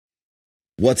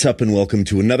What's up and welcome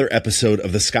to another episode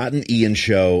of the Scott and Ian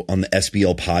Show on the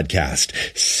SBL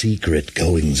podcast. Secret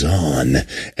goings on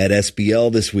at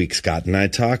SBL this week. Scott and I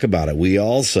talk about it. We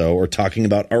also are talking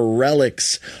about a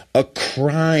relics, a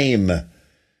crime.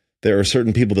 There are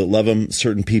certain people that love them,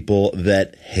 certain people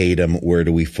that hate them. Where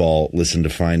do we fall? Listen to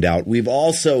find out. We've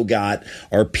also got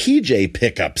our PJ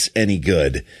pickups any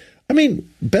good? I mean,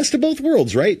 best of both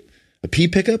worlds, right? A P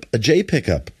pickup, a J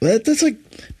pickup. That's like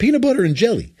peanut butter and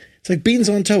jelly. It's like beans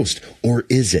on toast. Or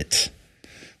is it?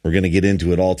 We're going to get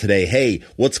into it all today. Hey,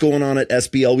 what's going on at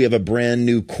SBL? We have a brand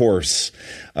new course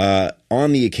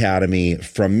on the Academy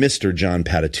from Mr. John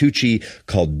Patitucci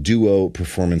called Duo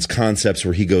Performance Concepts,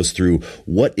 where he goes through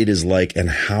what it is like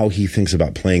and how he thinks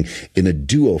about playing in a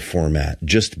duo format,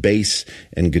 just bass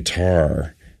and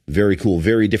guitar. Very cool.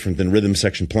 Very different than rhythm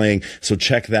section playing. So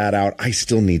check that out. I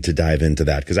still need to dive into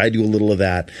that because I do a little of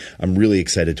that. I'm really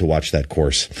excited to watch that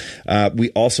course.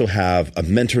 We also have a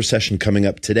mentor session coming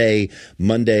up today,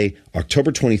 Monday,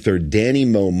 October 23rd. Danny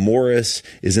Mo Morris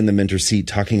is in the mentor seat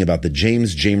talking about the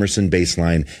James Jamerson bass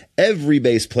line. Every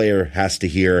bass player has to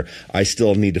hear. I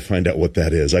still need to find out what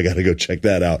that is. I got to go check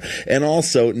that out. And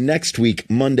also next week,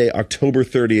 Monday, October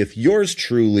 30th, yours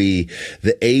truly,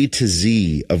 the A to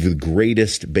Z of the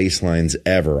greatest bass lines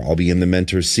ever. I'll be in the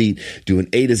mentor seat doing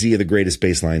A to Z of the greatest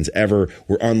bass lines ever.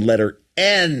 We're on letter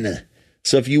N.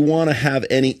 So if you want to have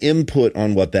any input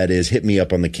on what that is, hit me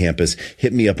up on the campus,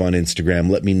 hit me up on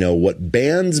Instagram. Let me know what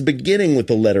bands beginning with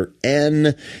the letter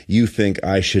N you think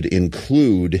I should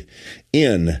include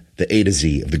in the A to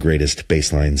Z of the greatest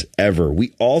bass lines ever.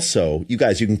 We also, you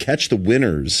guys, you can catch the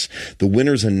winners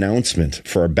announcement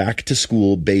for our back to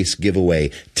school bass giveaway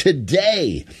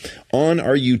today on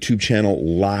our YouTube channel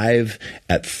live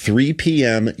at 3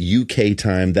 p.m. UK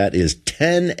time. That is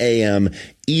 10 a.m.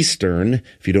 Eastern,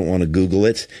 if you don't want to Google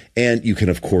it. And you can,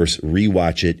 of course,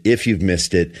 rewatch it if you've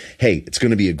missed it. Hey, it's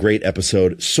going to be a great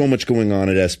episode. So much going on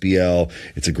at SBL.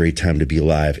 It's a great time to be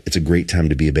alive. It's a great time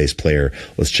to be a bass player.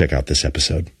 Let's check out this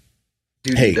episode.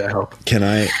 Hey, can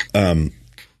I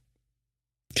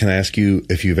ask you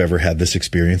if you've ever had this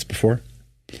experience before?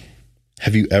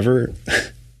 Have you ever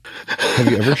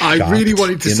shopped I really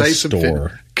wanted to in say a something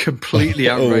store? Completely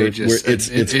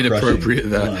outrageous and inappropriate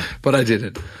there, but I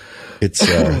didn't. It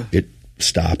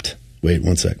stopped. Wait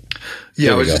 1 sec.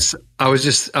 Yeah, I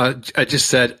just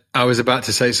said I was about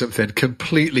to say something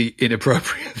completely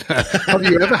inappropriate there. Have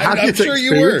you ever had this sure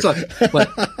experience?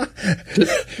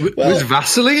 Was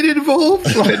Vaseline involved?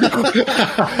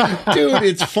 Dude,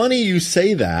 it's funny you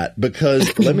say that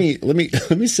because let me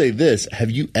say this.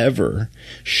 Have you ever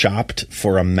shopped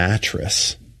for a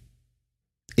mattress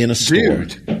in a store?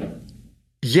 Dude,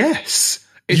 yes.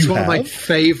 It's one of my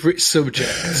favorite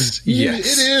subjects.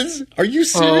 Yes. It is. Are you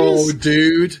serious? Oh,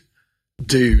 dude.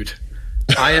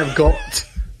 I have got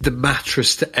the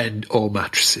mattress to end all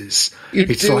mattresses.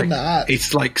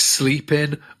 It's like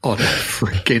sleeping on a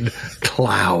freaking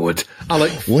cloud. I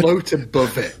float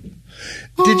above it.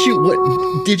 Did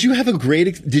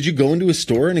you go into a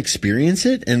store and experience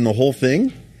it and the whole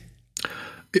thing?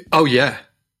 Oh yeah.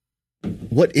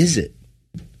 What is it?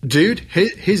 Dude,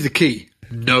 here's the key.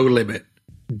 No limit.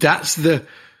 That's the,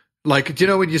 do you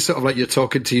know when you're sort of you're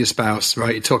talking to your spouse,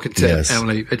 right? You're talking to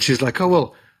Emily, and she's like, oh,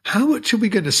 well, how much are we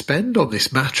going to spend on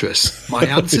this mattress? My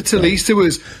answer to Lisa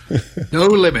was, no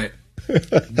limit.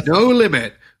 No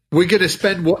limit. We're going to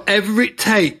spend whatever it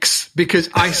takes because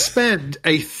I spend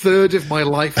a third of my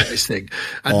life on this thing.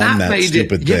 And that made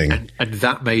it, and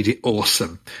that made it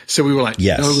awesome. So we were like,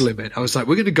 no limit. I was like,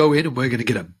 we're going to go in and we're going to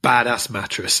get a badass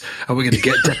mattress and we're going to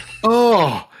get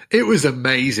down. It was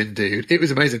amazing, dude. It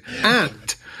was amazing.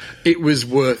 And it was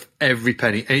worth every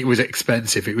penny. And it was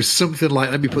expensive. It was something like,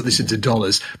 let me put this into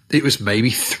dollars. It was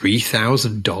maybe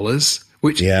 $3,000,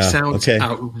 which sounds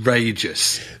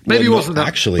outrageous. Maybe it wasn't that,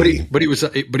 actually, but it was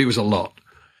a lot.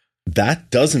 That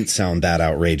doesn't sound that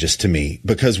outrageous to me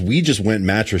because we just went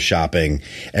mattress shopping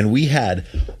and we had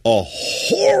a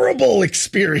horrible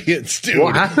experience, dude.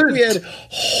 What happened? We had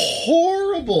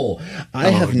horrible.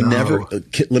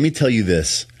 Let me tell you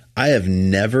this. I have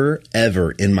never,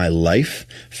 ever in my life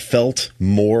felt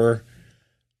more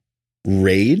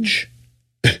rage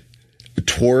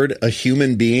toward a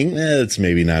human being. That's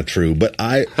maybe not true, but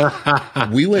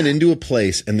we went into a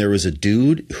place and there was a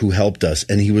dude who helped us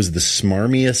and he was the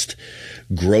smarmiest,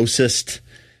 grossest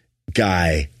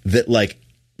guy that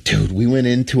dude, we went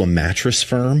into a mattress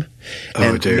firm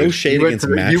And no shade against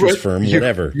Mattress Firm,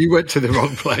 whatever. You went to the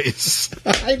wrong place.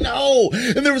 I know.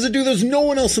 And there was a dude, there's no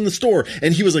one else in the store.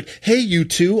 And he was like, hey, you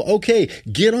two, okay,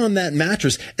 get on that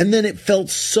mattress. And then it felt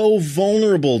so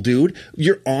vulnerable, dude.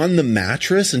 You're on the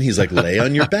mattress and he's like, lay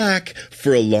on your back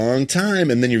for a long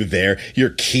time. And then you're there.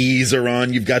 Your keys are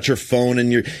on. You've got your phone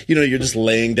and you're just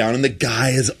laying down. And the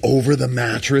guy is over the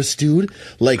mattress, dude.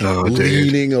 Like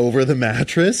leaning over the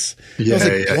mattress. Yeah, I was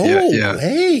like, go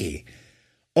away.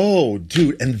 Oh,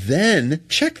 dude. And then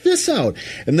check this out.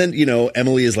 And then,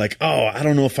 Emily is like, oh, I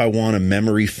don't know if I want a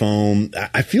memory foam.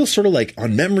 I feel sort of like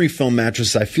on memory foam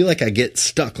mattresses, I feel like I get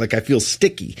stuck, like I feel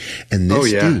sticky. And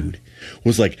this dude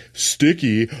was like,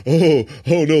 sticky? Oh,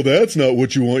 no, that's not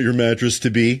what you want your mattress to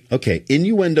be. Okay.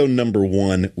 Innuendo number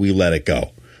 1, we let it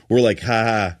go. We're like,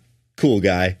 ha, cool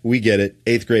guy. We get it.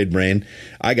 8th grade brain.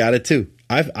 I got it too.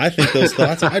 I think those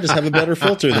thoughts, I just have a better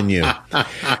filter than you. And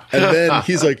then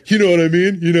he's like, you know what I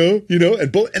mean?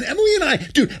 And Emily and I,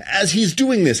 dude, as he's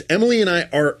doing this, Emily and I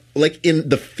are like in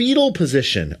the fetal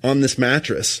position on this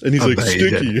mattress. And he's like,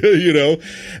 sticky,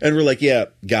 and we're like, yeah,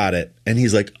 got it. And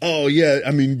he's like, oh yeah,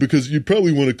 I mean, because you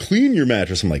probably want to clean your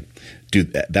mattress. I'm like,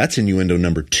 dude, that's innuendo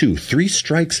number 2. 3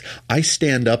 strikes, I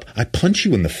stand up, I punch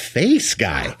you in the face,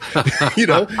 guy.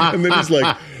 And then he's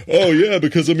like, oh yeah,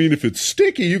 because I mean, if it's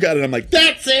sticky, you got it. I'm like,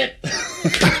 that's it.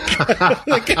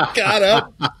 I got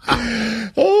up.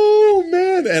 Oh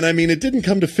man. And I mean, it didn't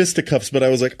come to fisticuffs, but I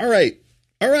was like, all right.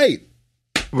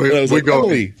 We're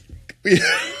going. You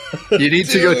need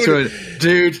to go to a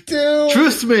dude.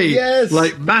 Trust me. Yes.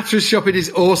 Like mattress shopping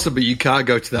is awesome, but you can't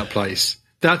go to that place.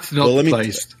 That's not the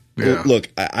place. Well, look,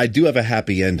 I do have a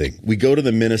happy ending. We go to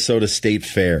the Minnesota State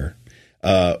Fair.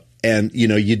 And,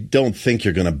 you don't think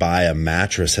you're going to buy a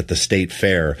mattress at the state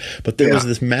fair, but there was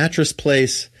this mattress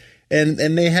place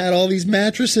and they had all these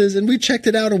mattresses and we checked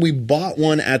it out and we bought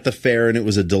one at the fair and it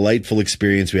was a delightful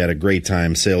experience. We had a great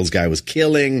time. Sales guy was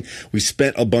killing. We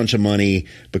spent a bunch of money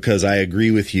because I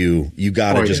agree with you. You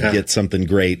got to get something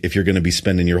great if you're going to be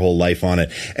spending your whole life on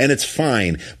it. And it's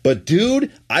fine. But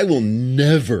dude, I will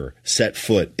never set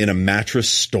foot in a mattress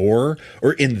store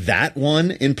or in that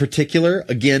one in particular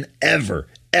again, ever.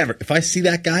 If I see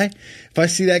that guy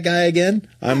again,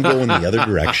 I'm going the other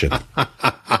direction.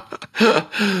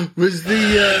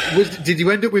 Did you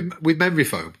end up with memory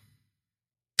foam?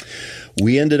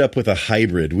 We ended up with a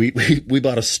hybrid. We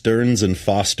bought a Stearns and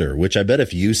Foster, which I bet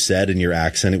if you said in your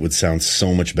accent, it would sound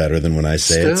so much better than when I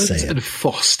say it. Stearns and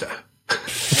Foster.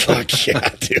 Fuck yeah,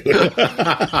 dude.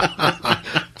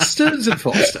 Stearns and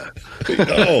Foster.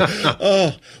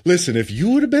 Listen, if you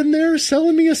would have been there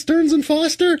selling me a Stearns and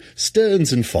Foster, I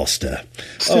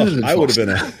would have been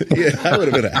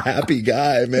a happy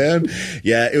guy, man.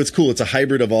 Yeah, it was cool. It's a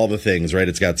hybrid of all the things, right?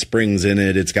 It's got springs in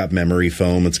it. It's got memory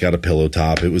foam. It's got a pillow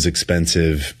top. It was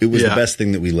expensive. It was the best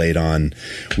thing that we laid on.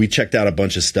 We checked out a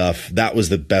bunch of stuff. That was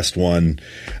the best one.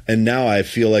 And now I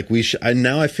feel like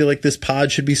this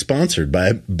pod should be sponsored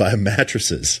by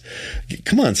mattresses.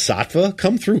 Come on, Sattva,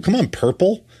 come through. Come on,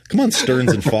 Purple. Come on,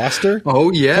 Stearns and Foster.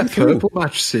 Oh yeah, Purple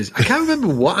mattresses. I can't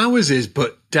remember what ours is,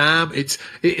 but damn, it's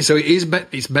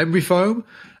memory foam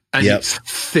and it's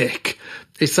thick.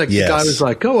 It's like the guy was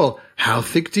like, "Oh well, how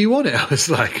thick do you want it?" I was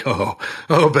like, "Oh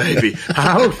baby,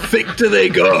 how thick do they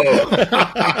go?"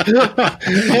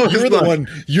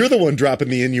 You're the one dropping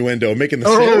the innuendo, making the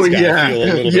sales guy feel a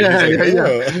little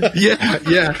bit.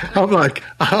 Yeah. I'm like,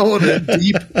 I want a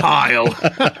deep pile.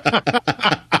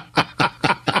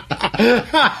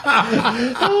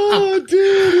 Oh,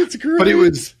 dude, it's great. But it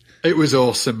was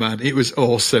awesome, man. It was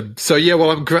awesome. So yeah,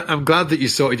 well, I'm glad that you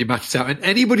sorted your matches out. And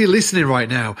anybody listening right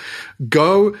now,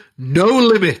 go no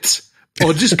limit.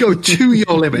 Or just go to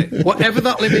your limit. Whatever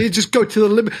that limit is, just go to the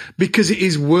limit because it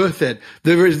is worth it.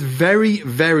 There is very,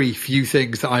 very few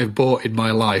things that I've bought in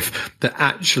my life that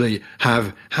actually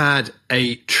have had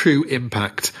a true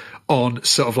impact on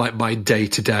sort of like my day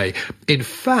to day. In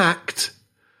fact,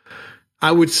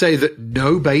 I would say that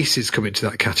no bases come into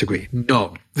that category.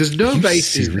 None. There's no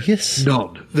bases. Serious?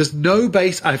 None. There's no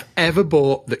base I've ever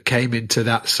bought that came into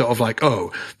that sort of like,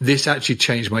 oh, this actually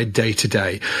changed my day to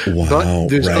day. Wow. But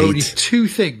there's only 2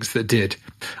 things that did.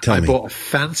 Tell me. Bought a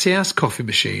fancy ass coffee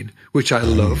machine, which I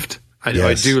loved.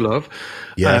 I do love.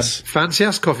 Yes. Fancy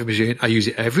ass coffee machine. I use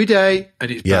it every day and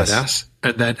it's badass.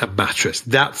 And then a mattress.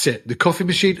 That's it. The coffee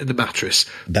machine and the mattress.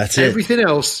 That's it. Everything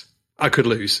else I could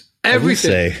lose.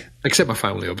 Everything. Except my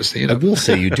family, obviously. I will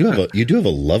say you do have a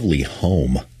lovely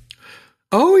home.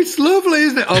 Oh, it's lovely,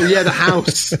 isn't it? Oh yeah, the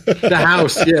house. The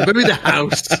house. Yeah, maybe the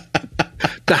house.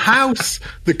 The house,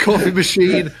 the coffee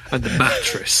machine, and the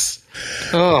mattress.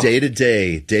 Day to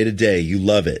day, you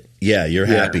love it. Yeah, you're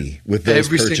happy with those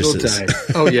every purchases. Single day.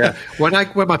 Oh yeah. When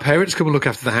my parents come and look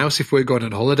after the house, if we're going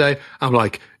on holiday, I'm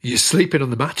like, "You're sleeping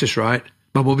on the mattress, right?"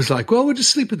 My mum is like, "Well, we'll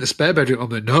just sleep in the spare bedroom." I'm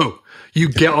like, "No, you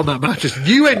get on that mattress.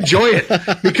 You enjoy it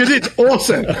because it's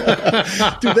awesome."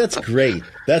 Dude, that's great.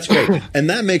 That's great. And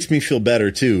that makes me feel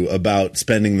better, too, about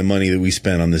spending the money that we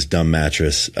spent on this dumb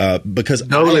mattress. Because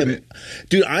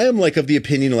I am like of the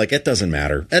opinion, like, it doesn't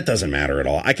matter. It doesn't matter at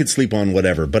all. I could sleep on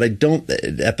whatever, but I don't,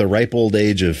 at the ripe old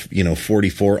age of,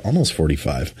 44, almost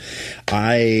 45,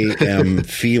 I am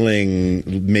feeling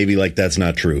maybe like that's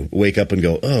not true. Wake up and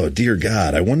go, oh, dear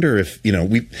God, I wonder if,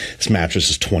 this mattress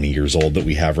is 20 years old that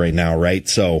we have right now, right?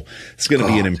 So it's going to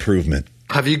be an improvement.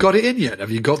 Have you got it in yet?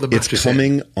 Have you got the mattress It's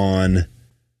coming on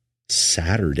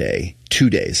Saturday. 2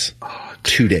 days.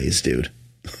 2 days, dude.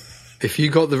 If you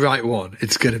got the right one,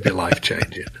 it's going to be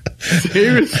life-changing.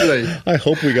 Seriously. I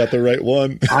hope we got the right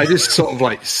one. I just sort of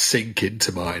like sink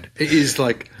into mine. It is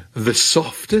like the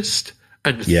softest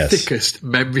and thickest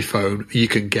memory foam you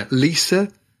can get. Lisa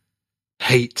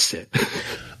hates it.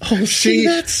 Oh,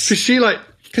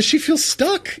 because she feels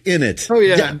stuck in it. Oh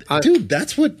yeah, dude,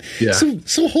 that's what. Yeah.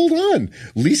 So hold on,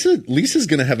 Lisa's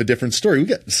going to have a different story.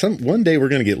 One day we're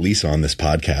going to get Lisa on this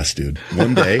podcast, dude.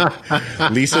 One day,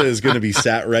 Lisa is going to be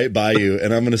sat right by you,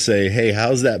 and I'm going to say, "Hey,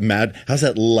 how's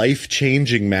that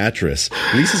life-changing mattress?"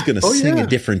 Lisa's going to sing a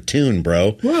different tune,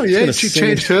 bro. Well, yeah, she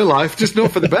changed her life, just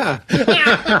not for the better.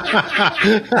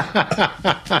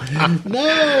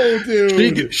 No,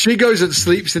 dude. She goes and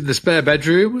sleeps in the spare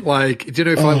bedroom. Like, do you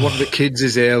know if one of the kids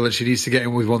is ill and she needs to get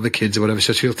in with one of the kids or whatever,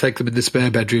 so she'll take them in the spare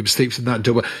bedroom, sleeps in that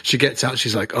double. She gets out,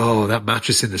 she's like, "Oh, that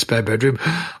mattress in the spare bedroom.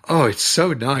 Oh, it's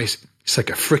so nice. It's like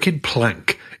a freaking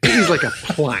plank. It is like a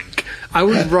plank. I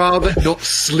would rather not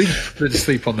sleep than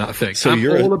sleep on that thing." So I'm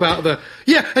all about and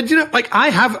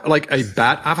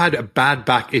I've had a bad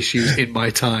back issues in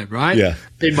my time, right? Yeah.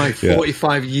 In my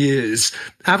 45 years,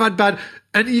 I've had bad,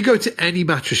 and you go to any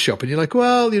mattress shop and you're like,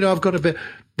 "Well, I've got a bit."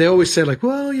 They always say like,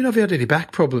 "Well, have you had any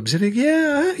back problems?" And you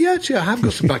think, actually, I have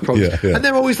got some back problems. And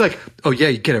they're always like, "Oh yeah,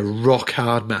 you get a rock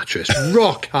hard mattress,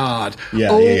 rock hard,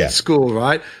 old school,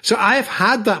 right?" So I have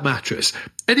had that mattress,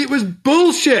 and it was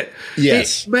bullshit.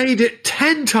 Yes, it made it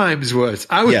 10 times worse.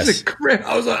 I was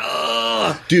I was like,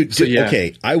 "Oh, dude."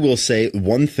 Okay, I will say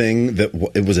one thing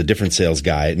that it was a different sales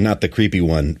guy, not the creepy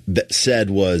one, that said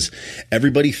was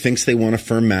everybody thinks they want a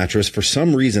firm mattress. For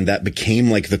some reason, that became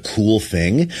like the cool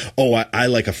thing. Oh, I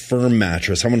like a firm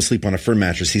mattress. I want to sleep on a firm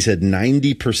mattress. He said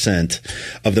 90%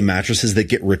 of the mattresses that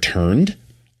get returned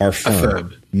are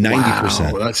firm.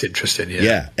 90%. Wow, that's interesting.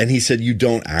 Yeah. And he said you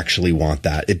don't actually want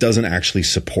that. It doesn't actually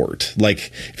support. Like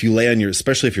if you lay on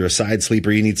especially if you're a side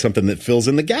sleeper, you need something that fills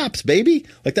in the gaps, baby.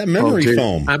 Like that memory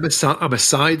foam. I'm a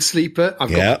side sleeper.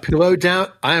 I've got my pillow down.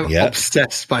 I am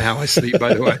obsessed by how I sleep,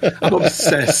 by the way. I'm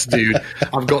obsessed, dude.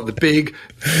 I've got the big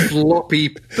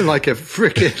floppy, like a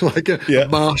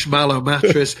marshmallow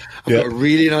mattress. I've got a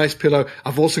really nice pillow.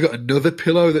 I've also got another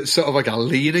pillow that's sort of like I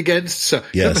lean against. So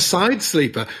I'm a side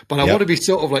sleeper, but I want to be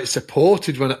sort of like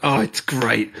supported when it's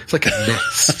great. It's like a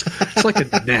nest. It's like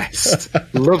a nest.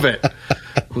 Love it.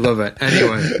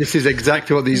 Anyway, this is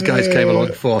exactly what these guys came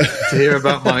along for, to hear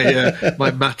about my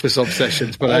mattress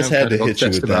obsessions. But I just had to hit you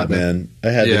with that, man. I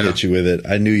had to hit you with it.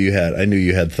 I knew you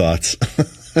had thoughts.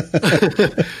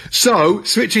 So,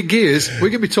 switching gears, we're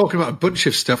going to be talking about a bunch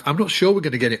of stuff. I'm not sure we're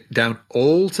going to get it down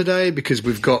all today because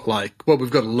we've got a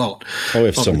lot. Oh, we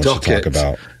have so much to talk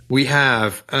about. We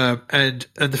have, and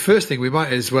the first thing we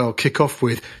might as well kick off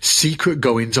with secret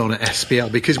goings on at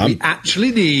SBL, because we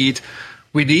actually need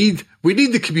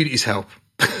the community's help.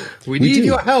 We need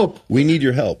your help. We need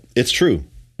your help. It's true.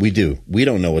 We do. We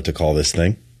don't know what to call this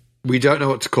thing. We don't know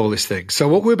what to call this thing. So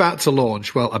what we're about to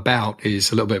launch, about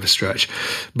is a little bit of a stretch,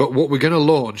 but what we're going to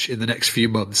launch in the next few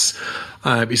months,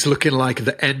 is looking like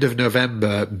the end of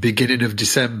November, beginning of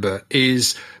December,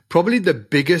 is probably the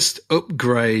biggest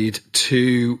upgrade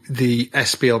to the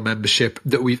SBL membership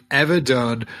that we've ever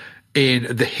done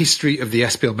in the history of the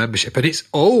SBL membership. And it's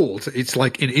old. It's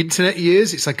like in internet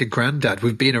years, it's like a granddad.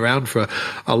 We've been around for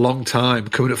a long time,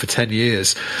 coming up for 10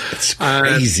 years. It's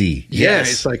crazy. Yeah,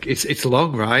 it's like, it's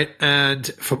long, right? And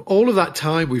from all of that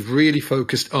time, we've really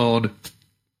focused on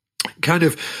kind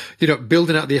of,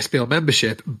 building out the SBL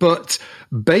membership, but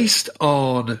based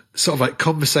on sort of like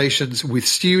conversations with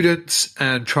students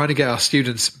and trying to get our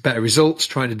students better results,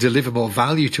 trying to deliver more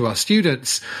value to our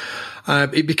students,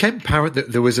 it became apparent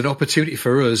that there was an opportunity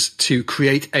for us to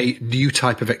create a new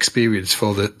type of experience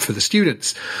for the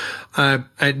students.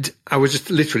 And I was just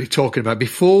literally talking about,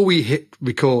 before we hit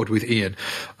record with Ian,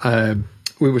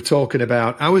 we were talking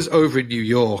about, I was over in New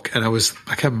York and I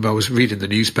can't remember, I was reading the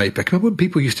newspaper. I can remember when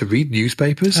people used to read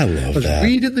newspapers. I was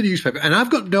reading the newspaper, and I've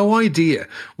got no idea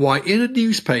why in a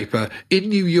newspaper in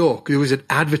New York there was an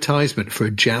advertisement for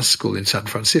a jazz school in San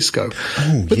Francisco.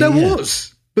 But there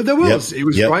was. Yep, it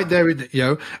was right there in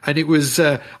the, and it was,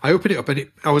 I opened it up and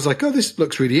I was like, oh, this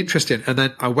looks really interesting. And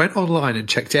then I went online and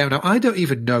checked it out. Now, I don't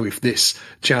even know if this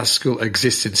jazz school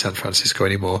exists in San Francisco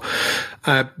anymore.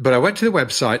 But I went to the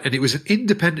website and it was an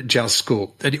independent jazz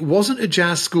school. And it wasn't a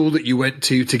jazz school that you went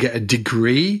to get a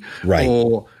degree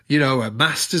or, a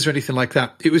master's or anything like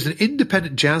that. It was an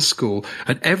independent jazz school,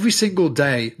 and every single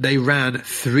day they ran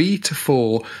 3 to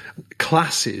 4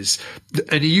 classes,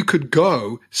 and you could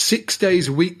go 6 days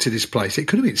a week to this place. It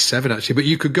could have been 7 actually, but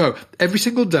you could go every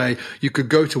single day. You could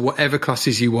go to whatever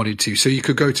classes you wanted to. So you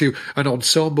could go to an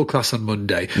ensemble class on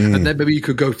Monday, and then maybe you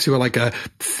could go to a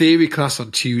theory class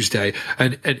on Tuesday,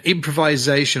 and an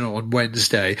improvisation on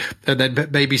Wednesday, and then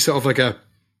maybe sort of like a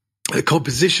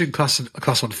composition class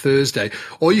on Thursday,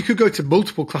 or you could go to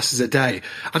multiple classes a day.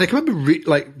 And I can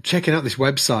remember checking out this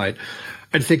website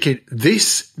and thinking,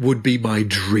 this would be my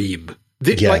dream.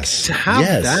 To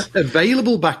have that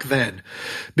available back then,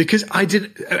 because I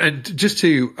didn't, and just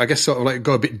to, I guess, sort of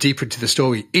go a bit deeper into the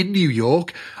story, in New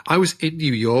York, I was in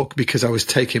New York because I was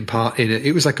taking part in it.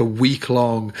 It was like a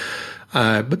week-long,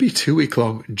 maybe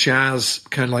 2-week-long jazz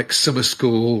kind of summer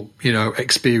school,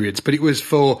 experience, but it was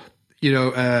for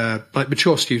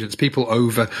mature students, people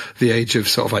over the age of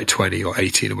sort of 20 or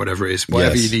 18 or whatever it is,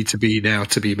 whatever you need to be now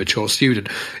to be a mature student.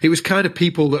 It was kind of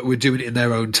people that were doing it in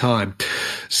their own time.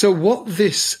 So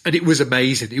and it was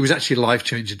amazing. It was actually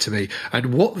life-changing to me.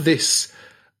 And what this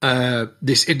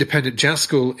independent jazz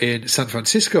school in San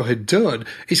Francisco had done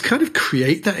is kind of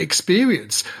create that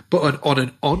experience, but on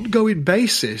an ongoing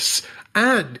basis.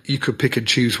 And you could pick and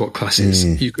choose what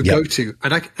classes you could go to.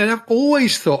 And I've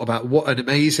always thought about what an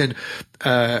amazing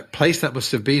place that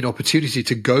must have been, opportunity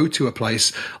to go to a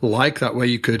place like that, where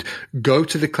you could go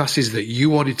to the classes that you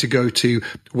wanted to go to,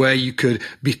 where you could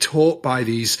be taught by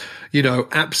these,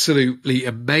 absolutely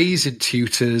amazing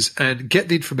tutors and get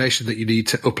the information that you need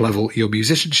to up-level your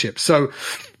musicianship. So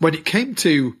when it came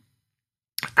to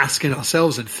asking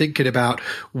ourselves and thinking about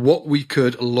what we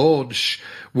could launch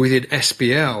within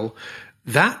SBL,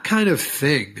 that kind of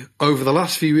thing over the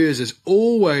last few years has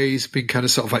always been kind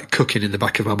of sort of cooking in the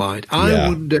back of my mind. I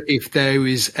wonder if there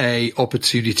is a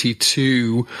opportunity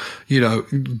to,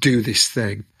 do this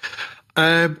thing.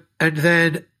 And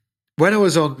then when I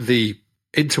was on the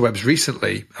interwebs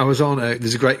recently, I was on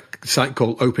there's a great site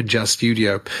called Open Jazz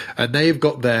Studio, and they've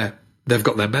got their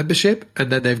membership,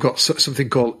 and then they've got something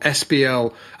called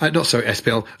SBL,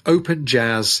 Open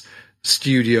Jazz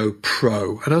Studio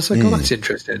Pro. And I was like, oh, that's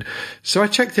interesting. So I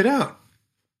checked it out,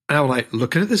 and I was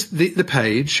looking at the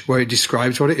page where it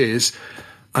describes what it is,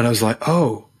 and I was like,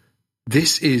 oh,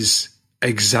 this is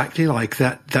exactly like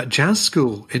that jazz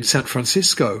school in San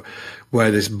Francisco, where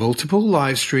there's multiple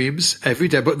live streams every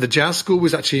day. But the jazz school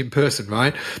was actually in person,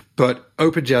 right? But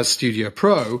Open Jazz Studio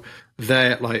Pro,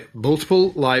 they're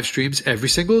multiple live streams every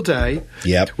single day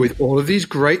with all of these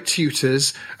great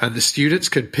tutors, and the students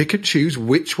can pick and choose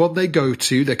which one they go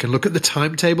to. They can look at the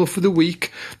timetable for the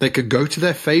week. They can go to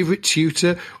their favorite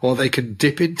tutor, or they can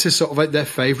dip into sort of their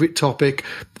favorite topic,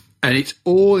 and it's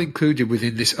all included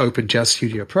within this Open Jazz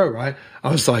Studio Pro, right?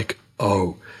 I was like,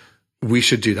 oh, we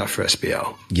should do that for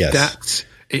SBL. Yes.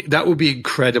 That would be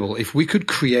incredible. If we could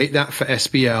create that for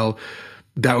SBL,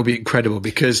 that would be incredible,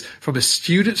 because from a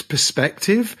student's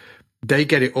perspective, they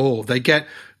get it all. They get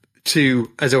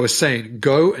to, as I was saying,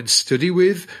 go and study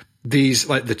with these,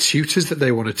 the tutors that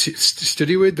they want to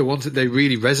study with, the ones that they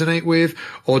really resonate with,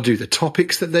 or do the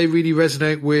topics that they really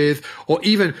resonate with, or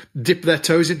even dip their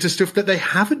toes into stuff that they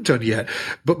haven't done yet.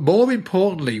 But more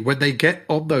importantly, when they get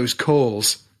on those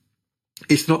calls,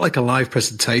 it's not like a live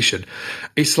presentation.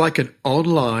 It's like an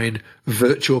online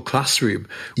virtual classroom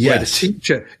where the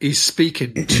teacher is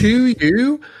speaking to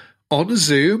you on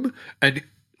Zoom and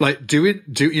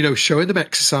showing them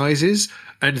exercises.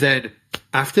 And then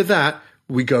after that,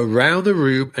 we go round the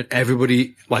room and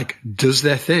everybody does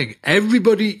their thing.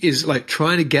 Everybody is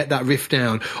trying to get that riff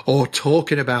down, or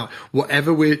talking about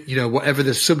whatever whatever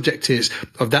the subject is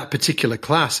of that particular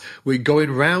class. We're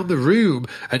going round the room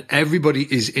and everybody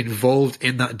is involved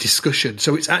in that discussion.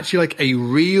 So it's actually a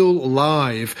real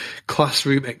live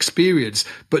classroom experience,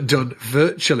 but done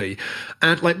virtually.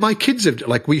 And my kids have,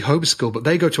 we homeschool, but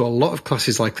they go to a lot of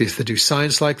classes like this. They do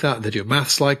science like that. They do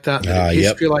maths like that. They do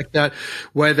history like that,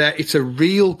 where it's a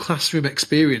real classroom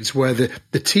experience where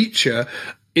the teacher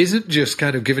isn't just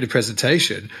kind of giving a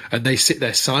presentation and they sit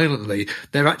there silently.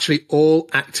 They're actually all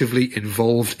actively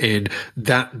involved in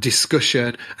that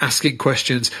discussion, asking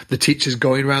questions. The teacher's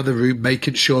going around the room,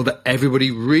 making sure that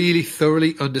everybody really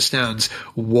thoroughly understands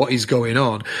what is going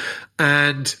on.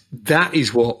 And that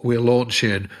is what we're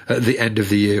launching at the end of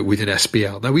the year with an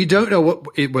SBL. Now, we don't know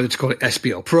whether to call it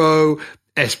SBL Pro,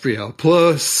 SBL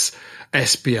Plus,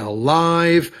 SBL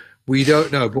Live. We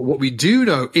don't know. But what we do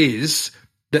know is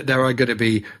that there are going to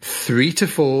be 3 to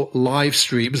 4 live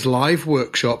streams, live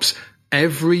workshops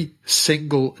every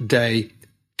single day.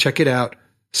 Check it out,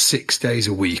 6 days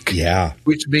a week. Yeah.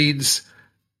 Which means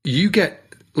you get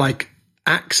like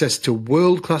access to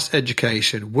world-class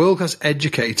education, world-class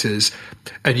educators,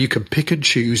 and you can pick and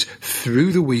choose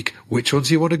through the week which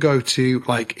ones you want to go to.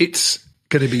 Like, it's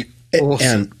going to be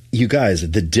awesome. And you guys,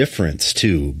 the difference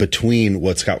too between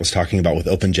what Scott was talking about with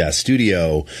Open Jazz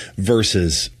Studio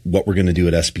versus what we're going to do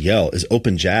at SBL is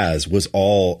Open Jazz was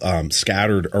all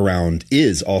scattered around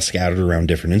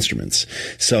different instruments.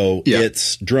 So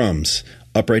it's drums,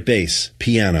 upright bass,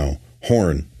 piano,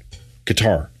 horn,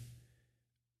 guitar.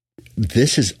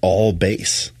 This is all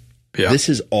bass. Yeah. This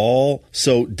is all.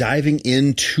 So diving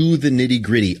into the nitty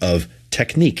gritty of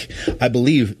technique. I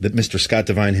believe that Mr. Scott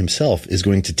Devine himself is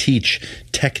going to teach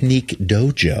Technique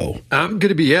Dojo. I'm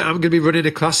going to be running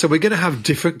a class. So we're going to have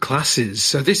different classes.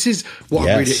 So this is what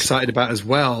I'm really excited about as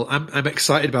well. I'm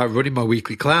excited about running my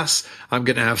weekly class. I'm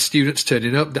going to have students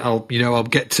turning up that I'll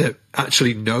get to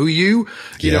actually know you.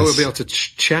 We'll be able to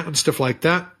chat and stuff like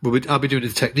that. I'll be doing the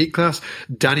technique class.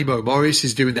 Danny Mo Morris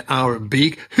is doing the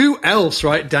R&B. Who else,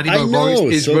 right? Danny Mo Morris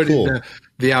is so running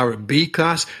the R&B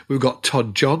class. We've got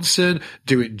Todd Johnson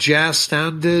doing jazz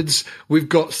standards. We've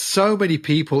got so many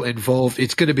people involved.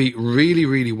 It's going to be really,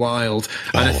 really wild.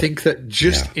 And I think that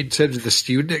just in terms of the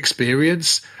student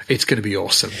experience, it's going to be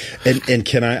awesome. And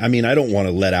can I don't want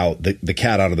to let out the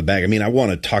cat out of the bag. I mean, I want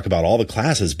to talk about all the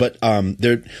classes, but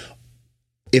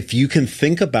if you can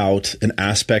think about an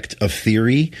aspect of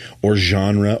theory or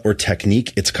genre or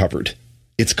technique, it's covered.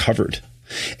 It's covered.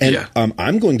 And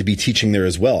I'm going to be teaching there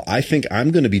as well. I think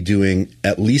I'm going to be doing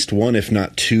at least 1, if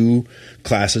not 2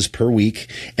 classes per week,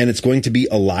 and it's going to be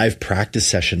a live practice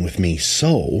session with me.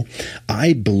 So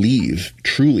I believe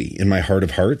truly in my heart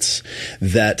of hearts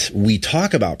that we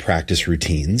talk about practice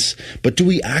routines, but do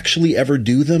we actually ever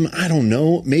do them? I don't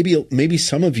know. Maybe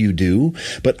some of you do,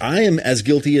 but I am as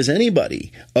guilty as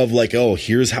anybody of like, oh,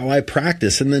 here's how I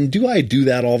practice. And then do I do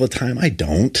that all the time? I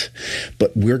don't.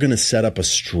 But we're going to set up a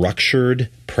structured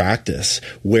practice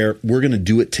where we're going to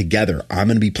do it together. I'm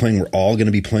going to be playing. We're all going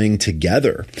to be playing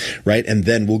together, right? And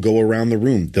then we'll go around the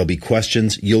room. There'll be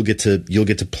questions. You'll get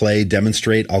to play,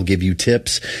 demonstrate. I'll give you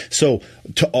tips. So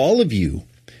to all of you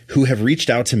who have reached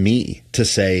out to me to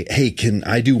say, hey, can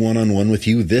I do one-on-one with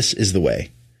you? This is the way.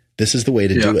 This is the way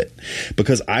to do it,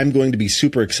 because I'm going to be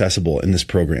super accessible in this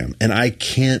program and I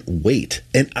can't wait.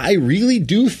 And I really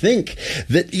do think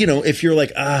that, if you're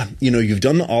like, you've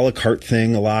done the a la carte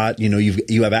thing a lot,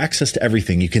 you have access to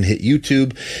everything. You can hit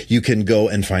YouTube, you can go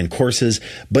and find courses.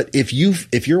 But if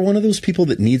you're one of those people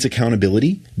that needs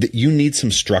accountability, that you need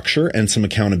some structure and some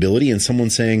accountability and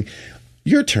someone saying,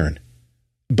 your turn.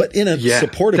 But in a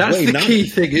supportive way. That's the key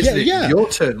thing, isn't it? Yeah. Your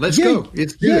turn. Let's go.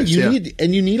 You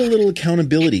need a little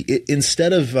accountability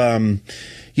instead of,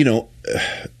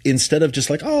 instead of just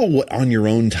like, what on your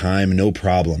own time, no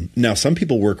problem. Now, some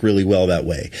people work really well that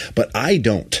way, but I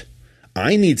don't.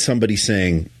 I need somebody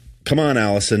saying, come on,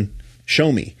 Allison,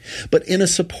 show me, but in a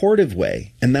supportive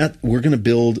way. And that we're going to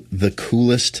build the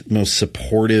coolest, most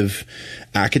supportive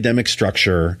academic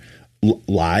structure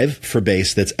live for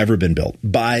bass that's ever been built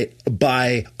by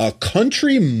a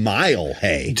country mile.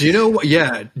 Hey, do you know what?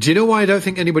 Yeah. Do you know why I don't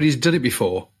think anybody's done it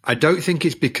before? I don't think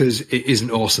it's because it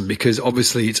isn't awesome, because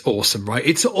obviously it's awesome, right?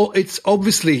 It's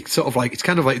obviously sort of like, it's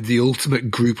kind of like the ultimate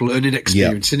group learning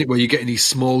experience, isn't it? Where you get in these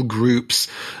small groups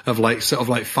of like, sort of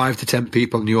like 5 to 10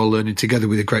 people and you're all learning together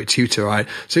with a great tutor, right?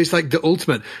 So it's like the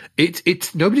ultimate,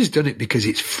 it's nobody's done it because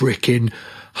it's freaking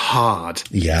hard.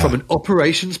 From an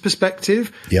operations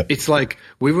perspective. It's like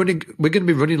we're going to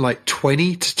be running like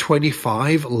 20 to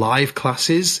 25 live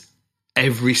classes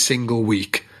every single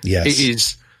week. It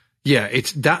is.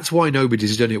 That's why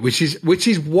nobody's done it, which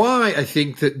is why I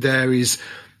think that there is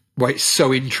why it's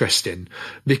so interesting,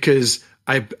 because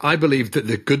I believe that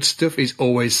the good stuff is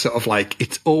always sort of like,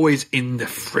 it's always in the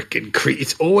freaking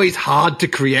it's always hard to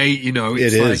create,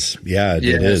 It's it is.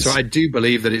 It is. So I do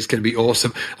believe that it's going to be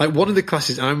awesome. Like one of the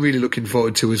classes I'm really looking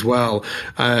forward to as well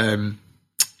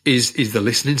is the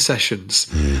listening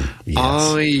sessions.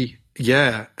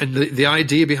 Yeah, and the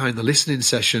idea behind the listening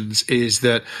sessions is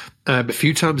that a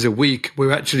few times a week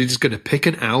we're actually just going to pick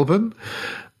an album,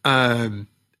 and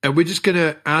we're just going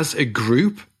to, as a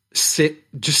group, sit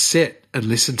and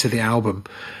listen to the album.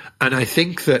 And I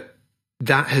think that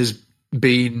has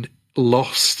been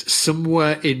lost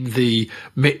somewhere in the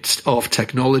midst of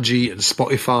technology and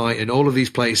Spotify and all of these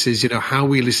places, how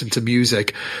we listen to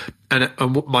music. And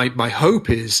my hope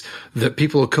is that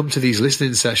people will come to these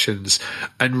listening sessions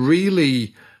and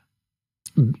really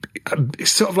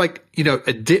sort of like,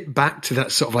 a dip back to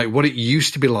that sort of like what it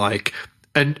used to be like.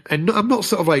 And I'm not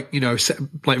sort of like,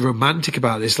 like romantic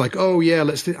about this, like, oh yeah,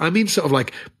 I mean, sort of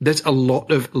like there's a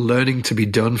lot of learning to be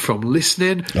done from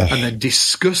listening and then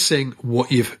discussing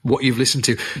what you've listened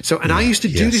to. So, and I used to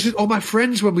do this with all my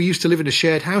friends when we used to live in a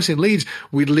shared house in Leeds.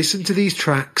 We'd listen to these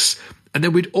tracks and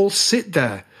then we'd all sit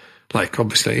there. Like,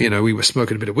 obviously, we were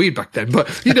smoking a bit of weed back then, but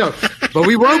but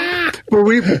we won't, but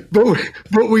we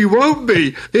won't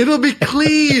be. It'll be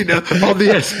clean on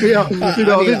the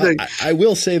SBL. I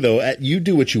will say though, you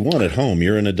do what you want at home.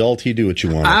 You're an adult. You do what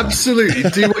you want. Absolutely,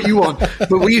 do what you want.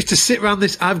 But we used to sit around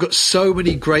this. I've got so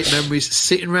many great memories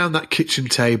sitting around that kitchen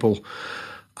table.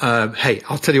 Hey,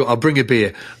 I'll tell you what, I'll bring a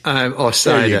beer or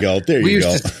cider. There you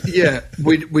go.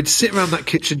 We'd sit around that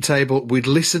kitchen table, we'd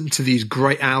listen to these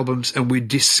great albums and we'd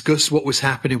discuss what was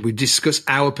happening, we'd discuss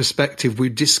our perspective,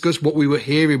 we'd discuss what we were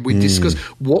hearing, we'd discuss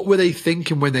what were they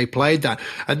thinking when they played that.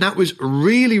 And that was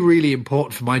really, really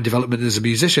important for my development as a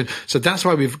musician. So that's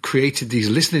why we've created these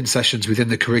listening sessions within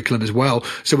the curriculum as well,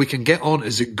 so we can get on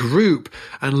as a group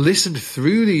and listen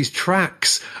through these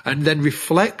tracks and then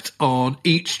reflect on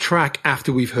each track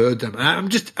after we've heard them.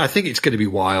 I think it's going to be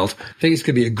wild. I think it's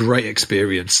going to be a great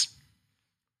experience.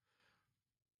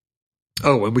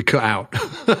 Oh, and we cut out.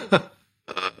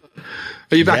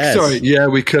 Are you back? Yes. Sorry. Yeah,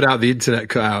 we cut out, the internet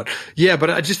cut out. Yeah, but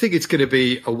I just think it's going to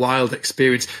be a wild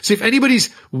experience. So if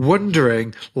anybody's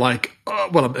wondering, like,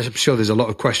 I'm sure there's a lot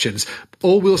of questions.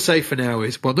 All we'll say for now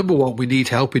is, well, number one, we need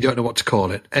help. We don't know what to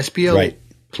call it. SBL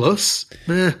Plus?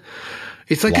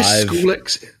 It's like live. A school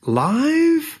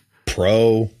live?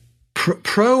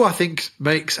 Pro, I think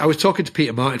I was talking to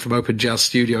Peter Martin from Open Jazz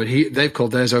Studio, and they've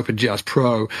called theirs Open Jazz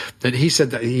Pro, and he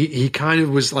said that he kind of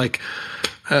was like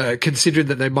considering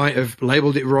that they might have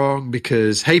labeled it wrong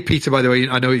because, hey Peter, by the way,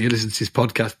 I know you listen to this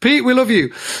podcast. Pete, we love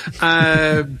you.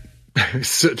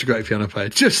 Such a great piano player,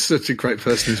 just such a great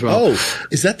person as well. Oh,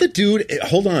 is that the dude?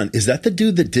 Hold on, is that the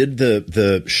dude that did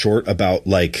the short about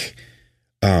like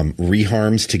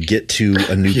reharms to get to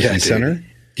a new key center?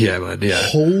 Yeah, man. Yeah.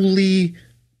 Holy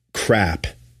crap!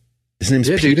 His name's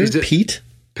Peter. Pete.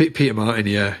 Peter Martin.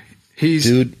 Yeah, he's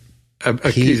a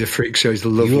freak show. He's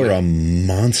lovely. You are a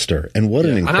monster, and what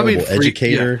an incredible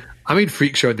educator. Yeah. I mean,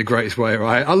 freak show in the greatest way,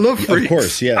 right? I love freaks. Of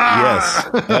course, yeah, yes.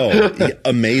 Oh,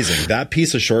 amazing! That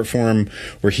piece of short form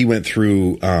where he went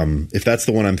through, if that's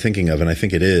the one I'm thinking of, and I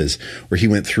think it is, where he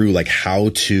went through like how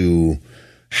to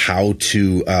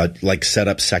like set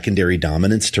up secondary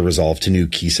dominance to resolve to new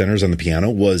key centers on the piano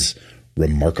was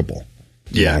remarkable.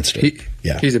 Yeah, monster.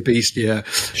 He's a beast. Yeah,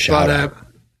 shout out.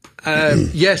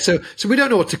 So we don't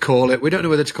know what to call it. We don't know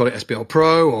whether to call it SBL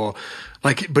Pro or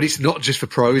like, but it's not just for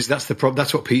pros. That's the problem.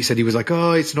 That's what Pete said. He was like,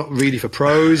 oh, it's not really for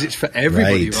pros. It's for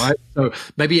everybody, right? So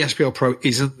maybe SBL Pro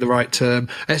isn't the right term.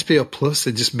 SBL Plus,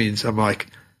 it just means I'm like,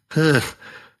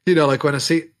 like when I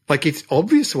see, like it's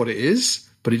obvious what it is,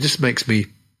 but it just makes me,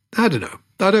 I don't know.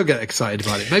 I don't get excited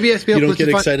about it. Maybe SBL You don't get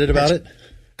excited about it?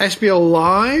 SBL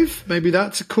Live, maybe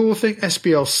that's a cool thing.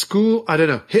 SBL School, I don't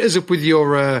know. Hit us up with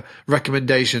your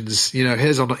recommendations. Hit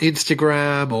us on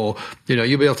Instagram, or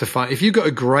you'll be able to find. If you've got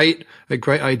a great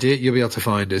idea, you'll be able to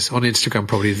find us on Instagram.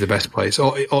 Probably is the best place,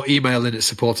 or email in at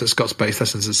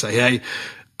support@scottspacellessons and say, hey,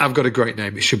 I've got a great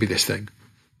name. It should be this thing.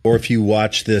 Or if you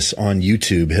watch this on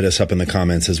YouTube, hit us up in the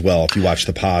comments as well. If you watch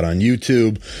the pod on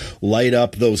YouTube, light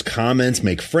up those comments,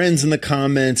 make friends in the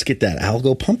comments, get that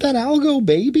algo, pump that algo,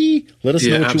 baby. Let us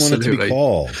know what you want it to be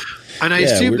called. And I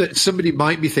assume that somebody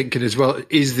might be thinking as well,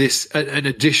 is this an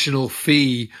additional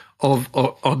fee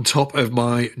on top of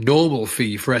my normal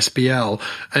fee for SBL?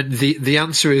 And the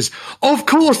answer is, of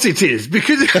course it is,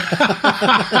 because it's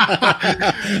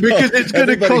going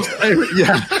to cost.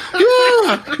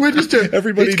 We're just doing.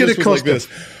 Everybody just was like this.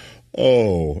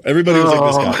 Oh, everybody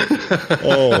was like this guy.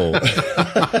 Oh.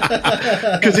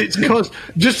 Because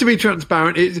just to be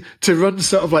transparent, it's to run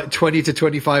sort of like 20 to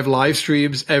 25 live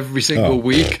streams every single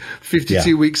week,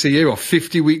 52 weeks a year or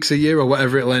 50 weeks a year or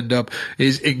whatever it'll end up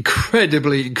is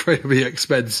incredibly, incredibly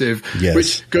expensive,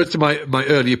 which goes to my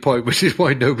earlier point, which is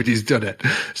why nobody's done it.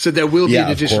 So there will be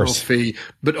an additional fee,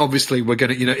 but obviously we're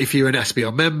going to, if you're an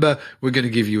SBL member, we're going to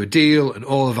give you a deal and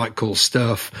all of that cool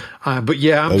stuff. But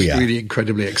I'm really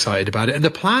incredibly excited about it. And the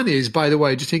plan is, by the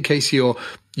way, just in case you're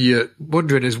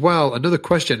wondering as well, another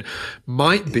question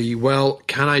might be, well,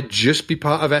 can I just be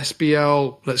part of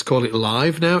SBL? Let's call it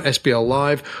Live now, SBL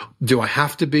Live. Do I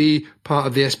have to be part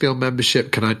of the SBL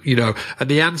membership? Can I, and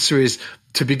the answer is,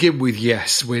 to begin with,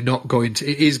 yes, we're not going to,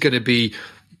 it is going to be,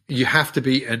 you have to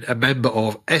be a member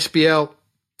of SBL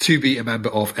to be a member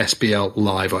of SBL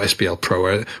Live or SBL Pro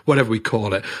or whatever we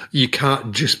call it. You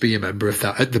can't just be a member of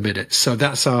that at the minute. So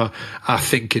that's our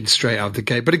thinking straight out of the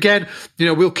gate. But again,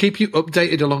 we'll keep you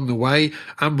updated along the way.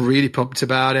 I'm really pumped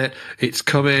about it. It's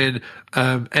coming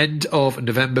end of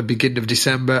November, beginning of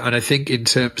December. And I think in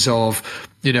terms of,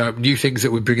 new things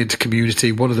that we bring into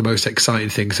community, one of the most exciting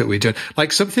things that we're doing,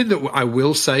 like something that I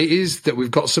will say is that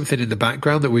we've got something in the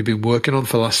background that we've been working on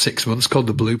for the last 6 months called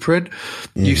the Blueprint.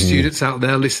 You students out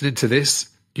there listening to this,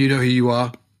 you know who you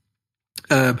are.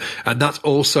 And that's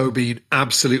also been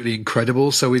absolutely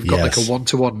incredible. So we've got like a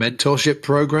one-to-one mentorship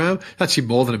program. Actually,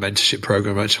 more than a mentorship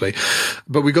program, actually.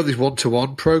 But we've got this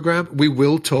one-to-one program. We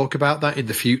will talk about that in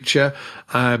the future.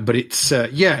 But it's,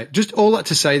 just all that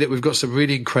to say that we've got some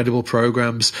really incredible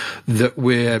programs that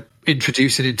we're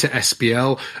introducing into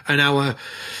SBL. And our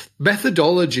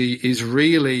methodology is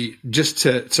really, just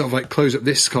to sort of like close up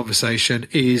this conversation,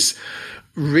 is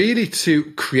really to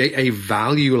create a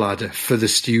value ladder for the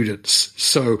students.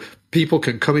 So people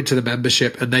can come into the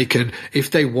membership and they can,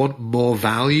 if they want more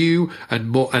value and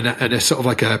more, and a sort of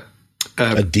like a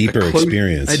deeper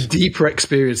experience. A deeper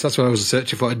experience. That's what I was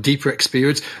searching for. A deeper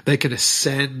experience. They can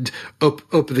ascend up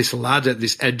this ladder,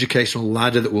 this educational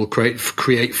ladder that we'll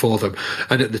create for them.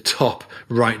 And at the top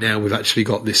right now, we've actually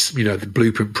got this, the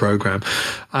Blueprint program.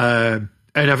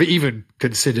 And I've even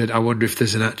considered, I wonder if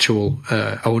there's an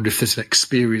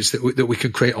experience that we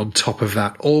can create on top of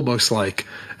that, almost like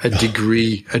a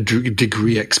degree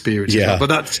experience. Yeah. But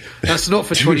that's not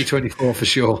for 2024 for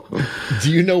sure. Do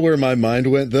you know where my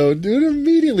mind went though? Dude,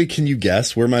 immediately, can you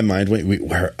guess where my mind went?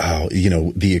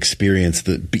 The experience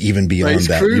that even beyond Race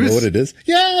that, cruise? you know what it is?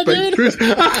 Yeah, dude.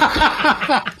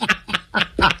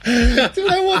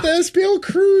 Dude, I want the SBL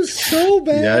cruise so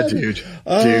bad. Yeah,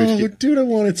 dude. Dude, I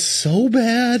want it so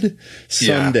bad.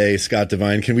 Someday, Scott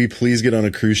Devine, can we please get on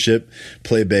a cruise ship,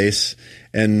 play bass,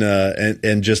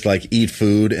 and just like eat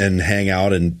food and hang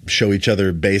out and show each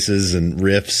other basses and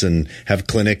riffs and have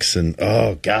clinics and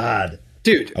oh God,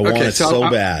 dude, I want it so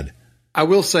bad. I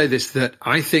will say this, that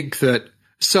I think that.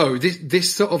 So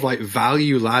this sort of like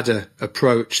value ladder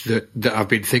approach that I've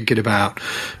been thinking about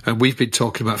and we've been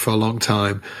talking about for a long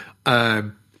time,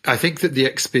 I think that the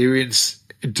experience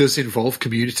does involve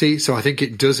community. So I think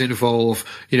it does involve,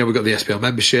 we've got the SBL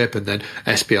membership and then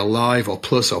SBL Live or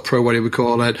Plus or Pro, whatever we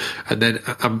call it. And then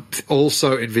I'm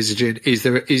also envisaging, is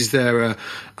there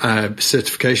a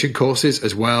certification courses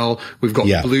as well? We've got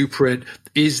Blueprint.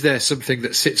 Is there something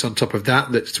that sits on top of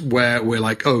that that's where we're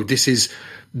like, oh, this is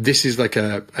like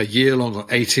a year-long or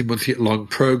 18-month-long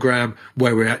program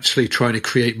where we're actually trying to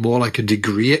create more like a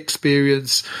degree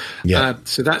experience. Yeah.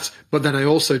 But then I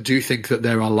also do think that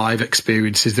there are live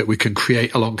experiences that we can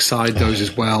create alongside those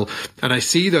as well. And I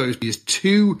see those as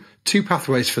two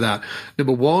pathways for that.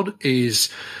 Number one is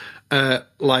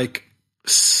like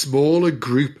smaller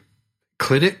group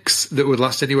clinics that would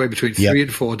last anywhere between 3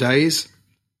 and 4 days.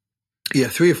 Yeah,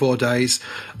 3 or 4 days.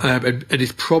 And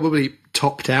it's probably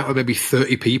topped out at maybe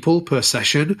 30 people per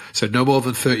session. So no more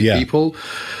than 30 people.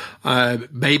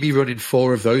 Maybe running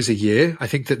 4 of those a year. I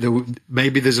think that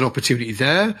maybe there's an opportunity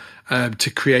there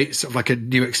to create sort of like a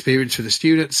new experience for the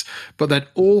students. But then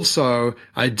also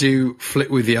I do flip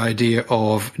with the idea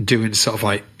of doing sort of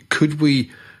like, could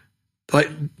we, like,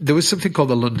 there was something called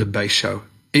the London Bass Show.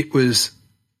 It was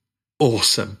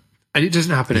awesome. And it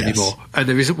doesn't happen anymore. And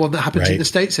there isn't one that happens in the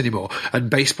States anymore. And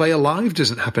Bass Player Live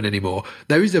doesn't happen anymore.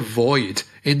 There is a void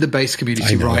in the bass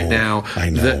community right now.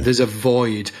 There's a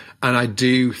void. And I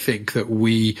do think that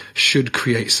we should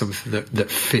create something that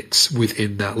fits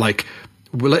within that. Like,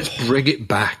 well, let's bring it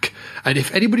back. And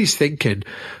if anybody's thinking,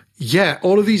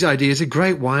 all of these ideas are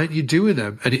great, why aren't you doing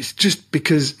them? And it's just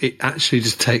because it actually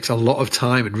just takes a lot of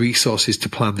time and resources to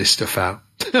plan this stuff out.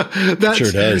 That's,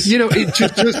 sure does. It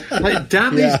just like,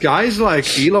 damn these guys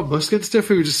like Elon Musk and stuff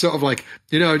who are just sort of like,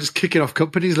 just kicking off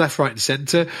companies left, right, and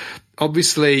center.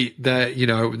 Obviously,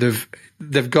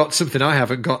 they've got something I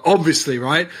haven't got, obviously,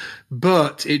 right?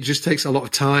 But it just takes a lot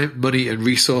of time, money, and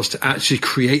resource to actually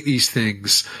create these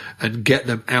things and get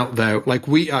them out there. Like,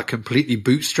 we are completely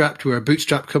bootstrapped. We're a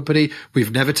bootstrap company.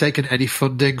 We've never taken any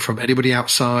funding from anybody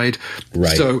outside.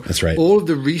 Right. So that's right. All of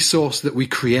the resource that we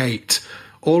create,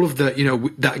 all of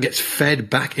the, that gets fed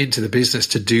back into the business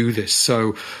to do this.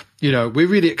 So, we're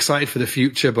really excited for the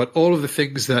future, but all of the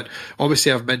things that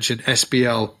obviously I've mentioned,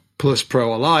 SBL Plus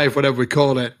Pro Alive, whatever we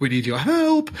call it, we need your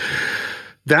help.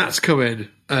 That's coming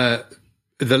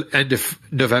the end of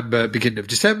November, beginning of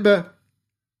December.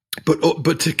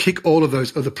 But to kick all of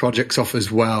those other projects off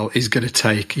as well is going to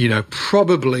take,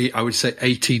 probably, I would say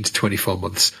 18 to 24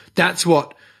 months. That's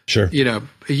what, sure. A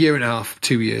year and a half,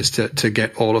 2 years to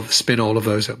get spin all of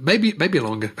those up. Maybe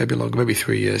longer, maybe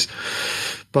 3 years.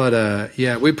 But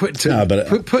we're putting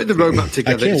the roadmap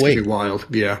together. It's going to be wild.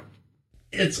 Yeah.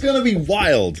 It's going to be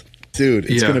wild, dude.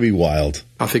 It's going to be wild.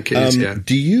 I think it is. Yeah.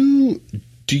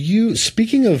 Do you,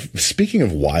 speaking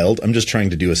of wild, I'm just trying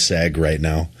to do a seg right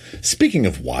now. Speaking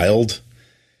of wild,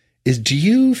 do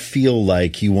you feel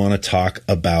like you want to talk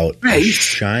about a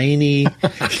shiny,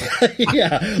 a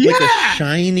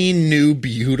shiny new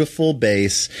beautiful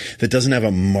base that doesn't have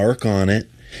a mark on it,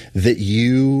 that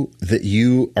you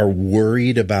are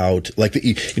worried about, like that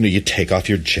you take off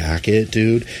your jacket,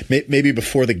 dude, maybe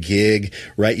before the gig,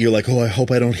 right? You're like, oh, I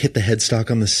hope I don't hit the headstock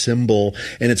on the cymbal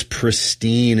and it's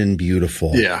pristine and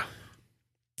beautiful. Yeah.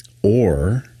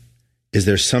 Or is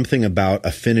there something about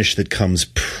a finish that comes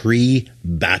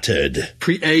pre-battered?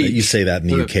 Pre-aged. You say that in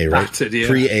the UK, right? Battered, yeah.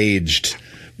 Pre-aged.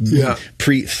 Yeah.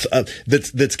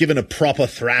 That's given a proper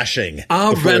thrashing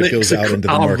our before it goes out into the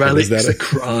market. Our relics a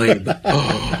crime.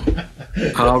 Oh,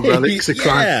 our relics a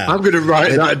crime. Yeah. I'm going to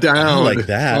write that down. I like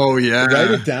that. Oh yeah, write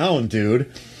it down,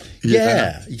 dude.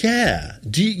 Yeah.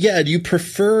 Do you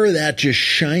prefer that just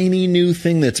shiny new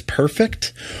thing that's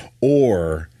perfect,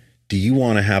 or do you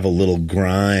want to have a little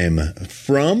grime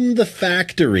from the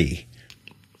factory?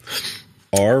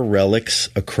 Are relics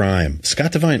a crime,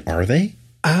 Scott Devine? Are they?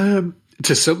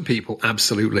 To some people,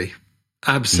 absolutely.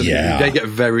 Yeah. They get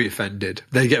very offended.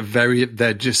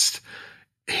 They're just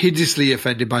hideously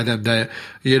offended by them. And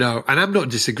I'm not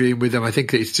disagreeing with them. I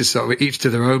think it's just sort of each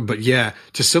to their own. But yeah,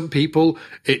 to some people,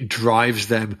 it drives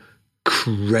them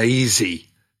crazy.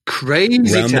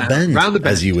 Crazy round the bend,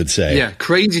 as you would say. Yeah,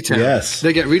 crazy town. Yes.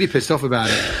 They get really pissed off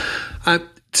about it.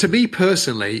 To me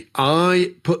personally,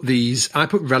 I put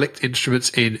relic instruments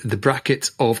in the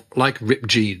bracket of like ripped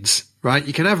jeans, right?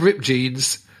 You can have ripped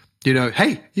jeans,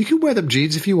 hey, you can wear them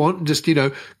jeans if you want and just,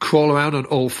 crawl around on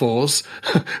all fours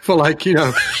for like,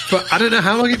 but I don't know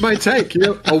how long it might take,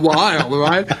 a while,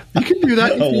 right? You can do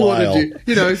that if you want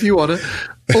to if you want to.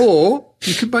 Or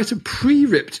you can buy some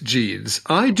pre-ripped jeans.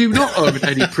 I do not own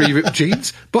any pre-ripped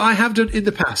jeans, but I have done in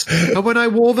the past. And when I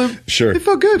wore them, sure, they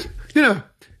felt good,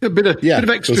 a bit of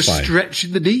extra stretch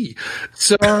in the knee.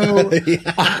 So,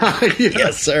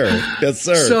 yes, sir.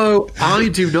 So I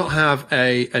do not have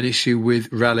an issue with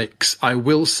relics. I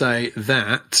will say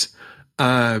that,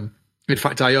 in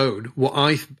fact, I own what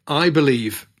I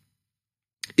believe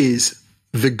is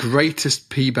the greatest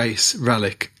P-base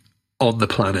relic on the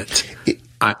planet.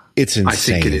 It's insane. I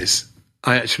think it is.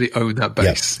 I actually own that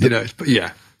base.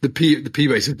 The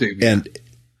P-base of Doom. And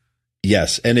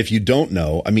yes, and if you don't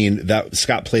know, I mean, that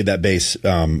Scott played that bass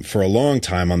for a long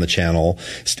time on the channel.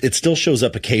 It still shows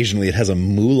up occasionally. It has a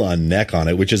Mulan neck on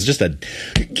it, which is just it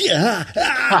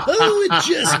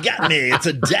just got me. It's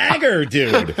a dagger,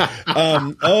 dude.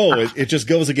 It just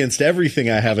goes against everything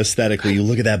I have aesthetically. You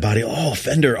look at that body. Oh,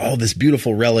 Fender. Oh, this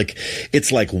beautiful relic.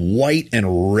 It's like white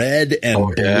and red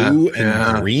and blue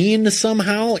and green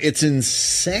somehow. It's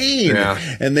insane. Yeah.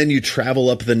 And then you travel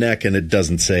up the neck and it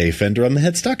doesn't say Fender on the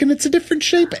headstock, and it's a different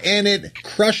shape, and it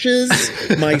crushes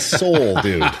my soul,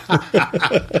 dude.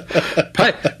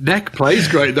 Neck plays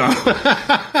great though.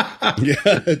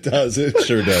 Yeah, it does. It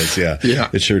sure does. Yeah,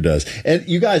 it sure does. And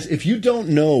you guys, if you don't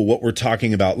know what we're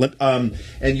talking about,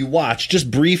 and you watch just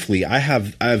briefly, I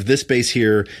have this bass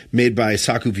here made by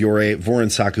Saku Voren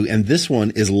Saku, and this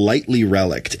one is lightly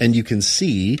reliced, and you can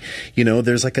see,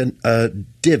 there's like a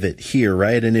divot here,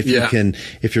 right? And if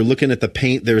if you're looking at the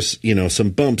paint, there's,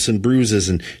 some bumps and bruises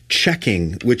and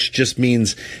checking, which just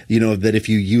means, that if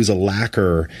you use a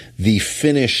lacquer, the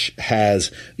finish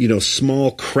has,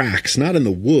 small cracks, not in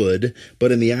the wood,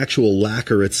 but in the actual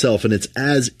lacquer itself. And it's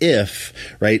as if,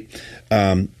 right,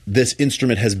 this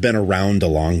instrument has been around a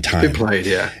long time. Been played,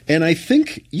 yeah. And I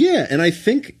think,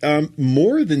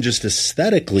 more than just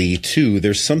aesthetically too,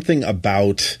 there's something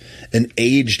about an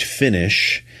aged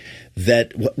finish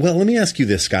that, well, let me ask you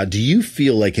this, Scott. Do you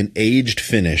feel like an aged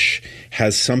finish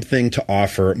has something to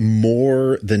offer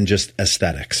more than just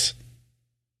aesthetics?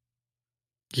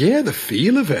 Yeah, the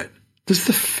feel of it. There's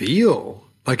the feel.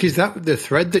 Like, is that the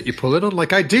thread that you're pulling on?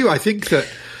 Like, I do. I think that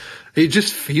it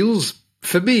just feels,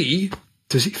 for me,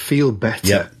 does it feel better?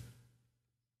 Yep.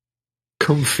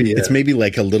 Comfier. It's maybe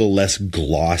like a little less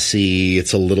glossy.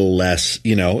 It's a little less,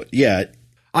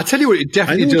 I'll tell you what it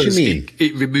definitely does. What you mean.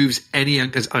 It removes any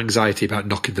anxiety about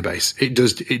knocking the bass. It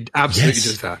does. It absolutely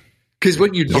does that. Because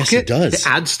when you knock it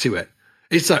adds to it.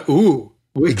 It's like, ooh,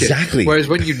 wicked. Exactly. Whereas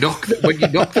when you knock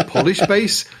the polished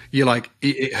bass, you're like,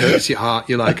 it hurts your heart.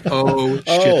 You're like, oh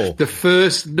shit. The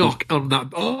first knock on that,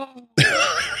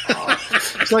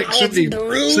 it's like somebody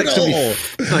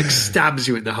like stabs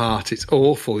you in the heart. It's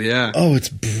awful, yeah. Oh, it's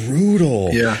brutal.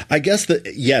 Yeah. I guess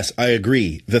yes, I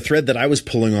agree. The thread that I was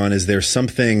pulling on is there's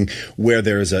something where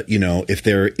there's if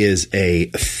there is a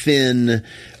thin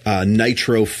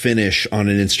nitro finish on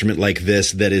an instrument like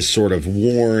this that is sort of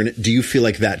worn, do you feel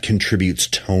like that contributes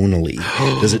tonally?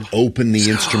 Does it open the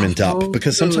instrument up?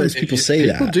 Because sometimes people say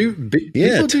that.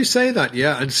 People do say that,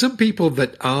 yeah. And some people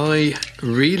that I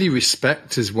really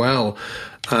respect as well,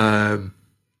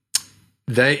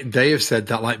 they have said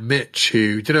that, like Mitch,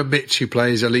 who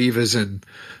plays Alivas and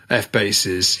F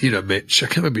basses. Mitch. I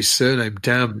can't remember his surname.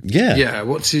 Damn. Yeah.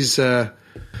 What's his?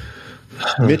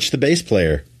 Mitch, the bass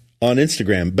player on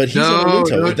Instagram, but he's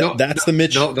that's the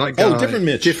Mitch. Not that guy. Oh, different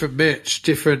Mitch. Different Mitch.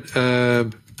 Different.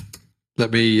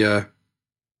 Let me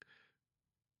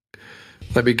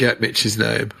get Mitch's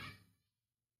name.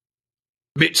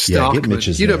 Mitch Starkman. Mitch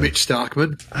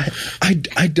Starkman.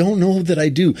 I don't know that I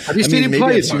do. Have you seen him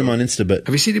play? I've seen him on Insta, but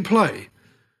have you seen him play?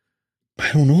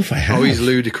 I don't know if I have. Oh, he's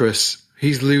ludicrous.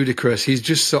 He's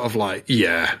just sort of like,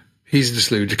 he's just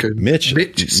ludicrous. Mitch,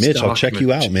 I'll check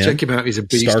you out, man. Check him out. He's a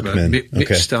beast, Starkman. Man. Mitch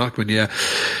Starkman, yeah.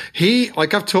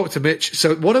 I've talked to Mitch.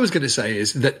 So what I was going to say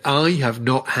is that I have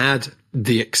not had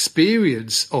the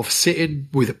experience of sitting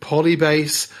with a poly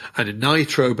bass and a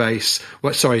nitro bass.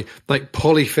 Like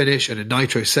poly finish and a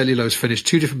nitro cellulose finish,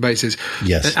 two different basses.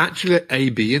 Yes. And actually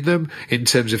A-B in them in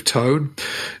terms of tone.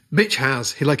 Mitch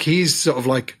has. He's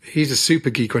a super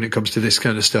geek when it comes to this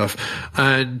kind of stuff.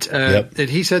 And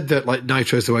he said that like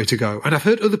nitro is the way to go. And I've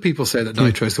heard other people say that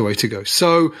nitro is the way to go.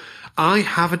 So I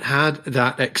haven't had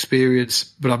that experience,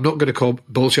 but I'm not going to call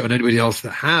bullshit on anybody else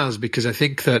that has, because I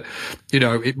think that,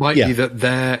 it might be that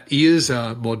their ears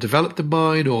are more developed than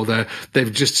mine, or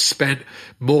they've just spent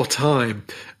more time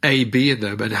A-B in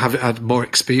them and have had more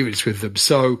experience with them.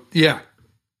 So, yeah.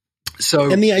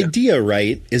 And the idea,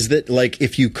 right, is that like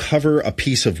if you cover a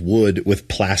piece of wood with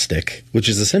plastic, which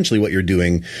is essentially what you're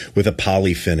doing with a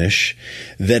poly finish,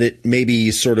 that it maybe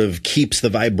sort of keeps the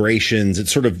vibrations, it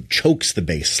sort of chokes the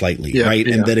bass slightly, right?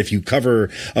 Yeah. And that if you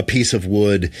cover a piece of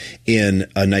wood in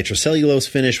a nitrocellulose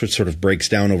finish, which sort of breaks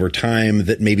down over time,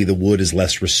 that maybe the wood is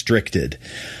less restricted.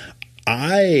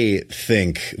 I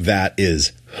think that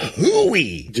is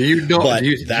hooey. Do you not? Do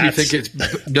you think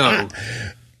it's no?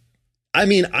 I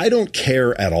mean, I don't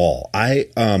care at all.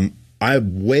 I'm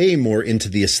way more into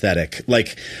the aesthetic.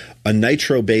 Like a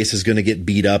nitro bass is going to get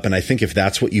beat up, and I think if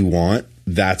that's what you want,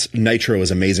 nitro is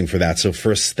amazing for that. So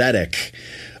for aesthetic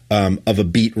of a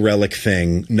beat relic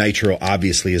thing, nitro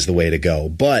obviously is the way to go.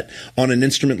 But on an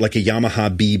instrument like a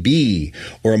Yamaha BB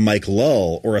or a Mike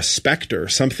Lull or a Spectre,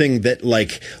 something that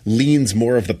like leans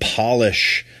more of the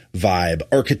polish vibe,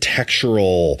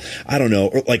 architectural, I don't know,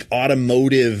 or like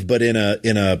automotive, but in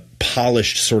a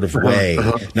polished sort of way,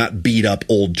 not beat up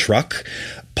old truck,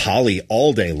 poly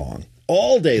all day long.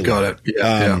 Got it.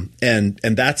 Yeah. And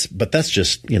that's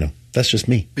just, that's just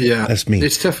me. Yeah. That's me.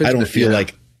 It's tough. I don't feel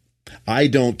like I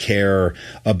don't care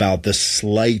about the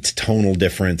slight tonal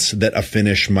difference that a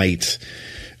finish might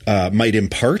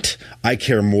impart. I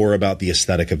care more about the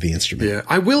aesthetic of the instrument. Yeah,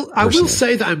 I will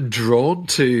say that I'm drawn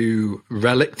to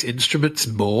relic instruments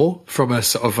more from a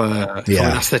sort of from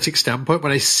an aesthetic standpoint.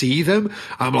 When I see them,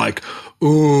 I'm like,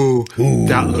 ooh,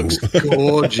 that looks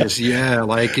gorgeous. Yeah,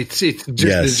 like it's just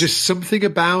there's just something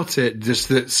about it. Just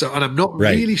that. So, and I'm not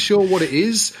really sure what it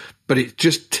is, but it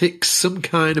just ticks some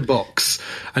kind of box,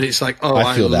 and it's like, oh,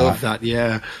 I love that.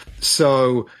 Yeah.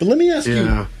 So, but let me ask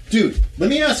you, dude. Let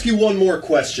me ask you one more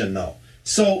question, though.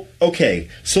 So, okay,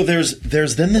 so there's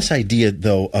then this idea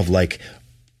though of like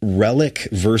relic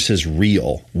versus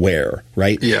real wear,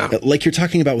 right? Yeah. Like you're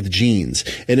talking about with jeans.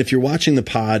 And if you're watching the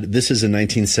pod, this is a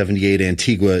 1978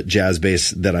 Antigua jazz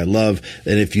bass that I love.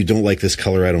 And if you don't like this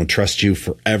color, I don't trust you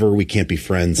forever. We can't be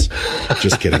friends.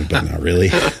 Just kidding, but not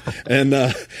really.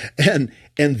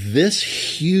 And this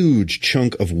huge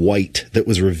chunk of white that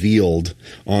was revealed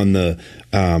on the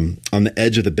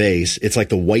edge of the bass, it's like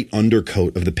the white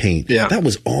undercoat of the paint. Yeah. That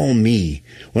was all me.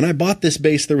 When I bought this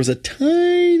bass, there was a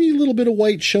tiny little bit of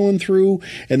white showing through,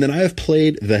 and then I have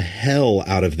played the hell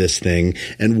out of this thing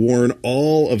and worn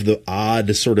all of the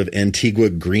odd sort of Antigua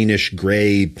greenish,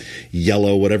 gray,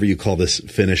 yellow, whatever you call this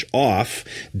finish off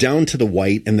down to the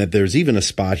white, and that there's even a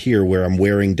spot here where I'm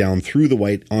wearing down through the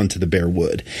white onto the bare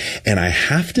wood. And I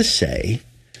have to say,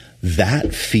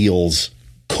 that feels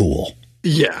cool.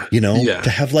 Yeah. You know, to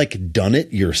have like done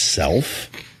it yourself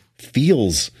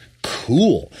feels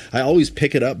cool. I always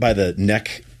pick it up by the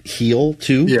neck heel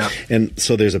too. Yeah. And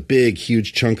so there's a big,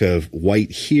 huge chunk of white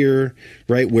here,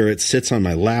 right where it sits on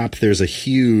my lap. There's a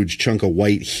huge chunk of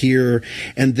white here.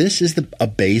 And this is a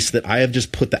bass that I have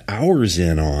just put the hours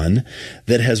in on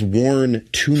that has worn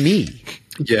to me.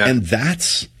 Yeah. And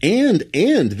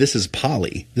and this is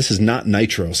poly. This is not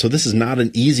nitro. So this is not an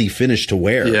easy finish to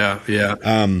wear. Yeah.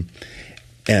 Yeah.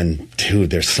 And dude,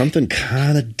 there's something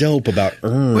kind of dope about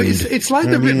earned. Well, it's like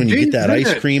the ripped when you jeans, get that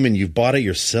ice cream and you've bought it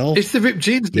yourself. It's the ripped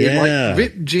jeans, dude. Yeah. Like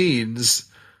ripped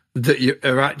jeans that you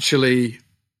are actually,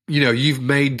 you've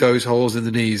made those holes in the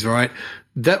knees, right?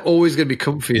 They're always going to be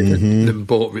comfier than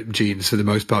bought ripped jeans for the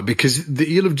most part, because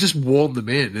you'll have just worn them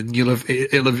in, and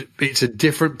it's a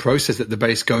different process that the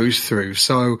bass goes through.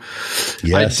 So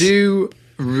yes. I do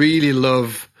really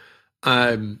love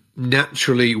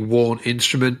naturally worn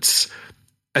instruments.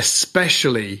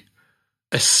 Especially,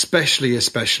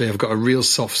 I've got a real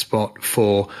soft spot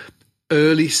for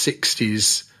early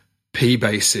 60s P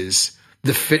basses.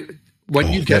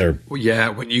 When you get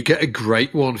a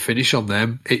great one finish on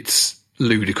them, it's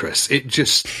ludicrous.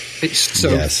 It's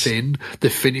so thin. The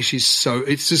finish is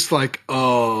it's just like,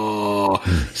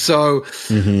 So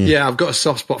I've got a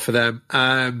soft spot for them.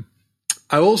 I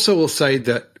also will say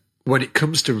that when it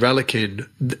comes to relicing,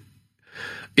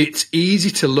 it's easy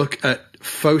to look at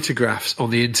photographs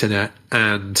on the internet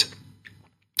and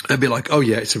be like, oh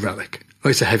yeah, it's a relic. Oh,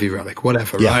 it's a heavy relic,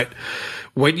 whatever, right?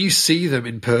 When you see them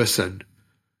in person,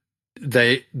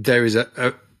 there is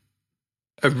a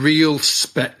real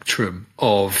spectrum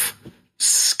of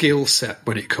skill set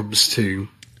when it comes to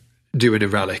doing a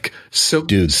relic.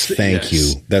 Dude, thank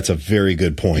you. That's a very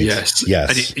good point. Yes.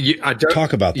 And I don't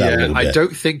talk about that a little bit. I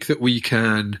don't think that we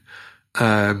can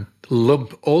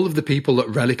lump all of the people that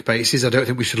relic basses. I don't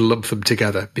think we should lump them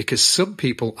together, because some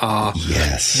people are.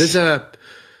 Yes.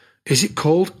 Is it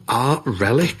called Art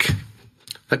Relic?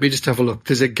 Let me just have a look.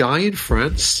 There's a guy in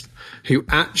France who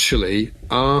actually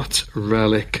Art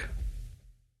Relic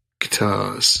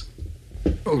guitars.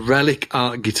 Relic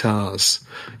art guitars.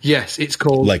 Yes, it's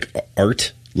called like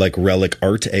art, like relic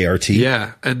art, ART.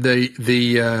 Yeah, and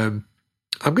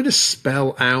I'm going to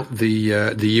spell out the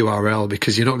URL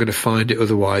because you're not going to find it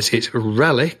otherwise. It's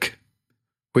Relic,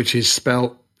 which is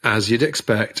spelled as you'd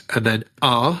expect, and then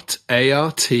art,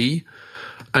 A-R-T,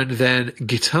 and then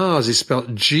guitars is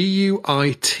spelled G-U-I-T-A-R-E-S.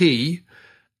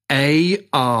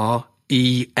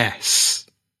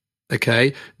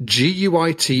 Okay,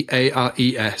 G-U-I-T-A-R-E-S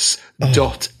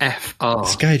 .F-R.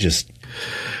 This guy just,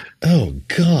 oh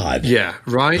God. Yeah,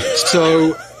 right?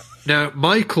 So now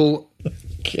Michael...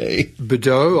 Okay.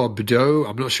 Bedeau,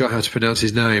 I'm not sure how to pronounce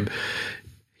his name.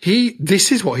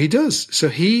 This is what he does. So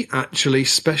he actually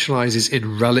specializes in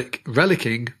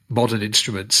relicking modern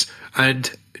instruments. And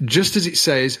just as it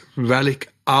says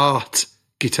relic art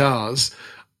guitars,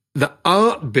 the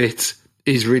art bit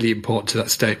is really important to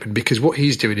that statement, because what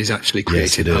he's doing is actually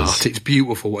creating art. It's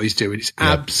beautiful what he's doing. It's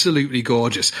absolutely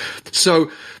gorgeous.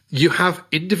 So you have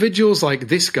individuals like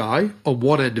this guy on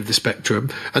one end of the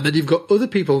spectrum, and then you've got other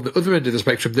people on the other end of the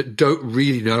spectrum that don't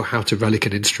really know how to relic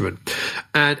an instrument.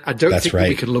 And I don't think that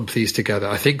we can lump these together.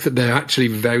 I think that they're actually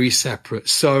very separate.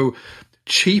 So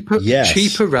cheaper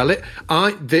relic.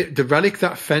 The relic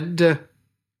that Fender...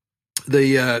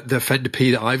 The Fender P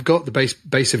that I've got, the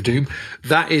bass of Doom,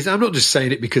 that is, I'm not just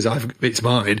saying it because it's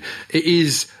mine. It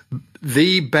is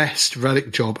the best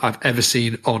relic job I've ever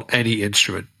seen on any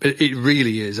instrument. It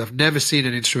really is. I've never seen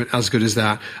an instrument as good as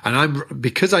that. And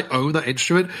because I own that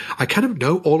instrument, I kind of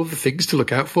know all of the things to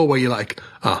look out for, where you're like,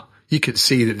 you can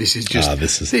see that this is just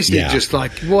this is yeah. just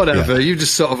like whatever. You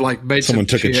just sort of like made someone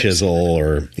took chips. A chisel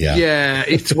or yeah.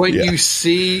 It's when you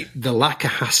see the lacquer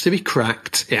has to be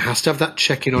cracked. It has to have that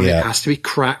checking on it. It has to be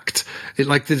cracked. It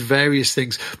like there's various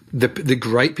things. The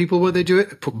great people when they do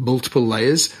it put multiple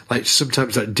layers, like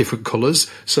sometimes like different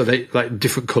colors, so they like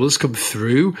different colors come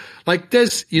through. Like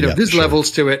there's there's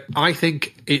levels to it.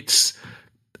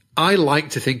 I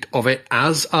like to think of it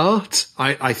as art.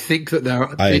 I think that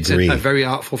it's a very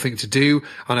artful thing to do,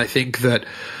 and I think that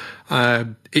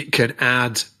it can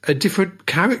add a different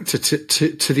character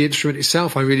to the instrument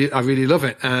itself. I really love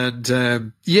it, and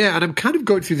and I'm kind of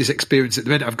going through this experience at the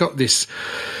minute. I've got this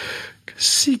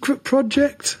secret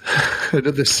project,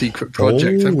 another secret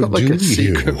project. I've got like a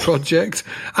secret project,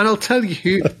 and I'll tell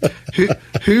you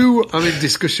who I'm in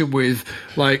discussion with,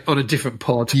 like on a different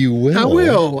pod. You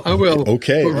will. I will.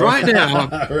 Okay. But right now,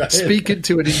 I'm speaking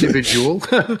to an individual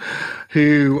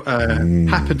who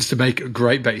happens to make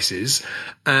great basses,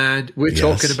 and we're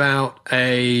talking about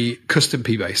a custom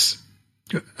P bass.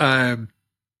 And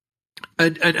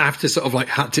after sort of like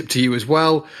hat tip to you as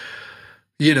well,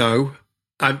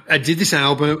 I did this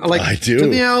album. I do.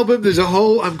 Done the album.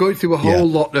 I'm going through a whole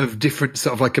lot of different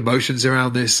sort of like emotions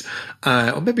around this,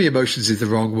 or maybe emotions is the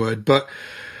wrong word, but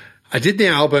I did the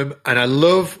album and I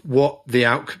love what the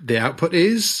output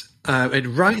is. And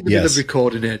right in the middle of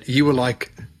recording it, you were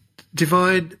like,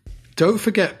 Divine, don't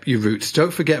forget your roots.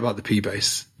 Don't forget about the P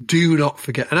bass. Do not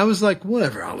forget. And I was like,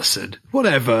 whatever, Alison,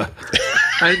 whatever.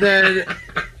 And then,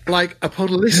 like, upon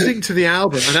listening to the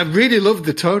album, and I really loved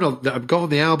the tone that I've got on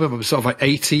the album. I'm sort of like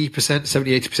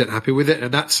 80% happy with it.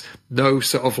 And that's no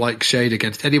sort of like shade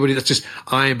against anybody. That's just,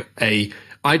 I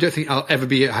don't think I'll ever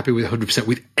be happy with 100%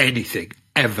 with anything,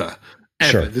 ever.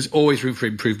 Sure. There's always room for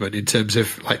improvement in terms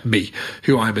of like me,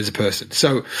 who I am as a person.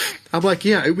 So I'm like,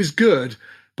 yeah, it was good,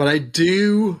 but I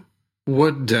do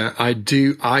wonder, I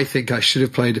think I should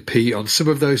have played a P on some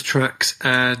of those tracks,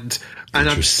 and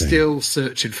I'm still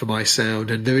searching for my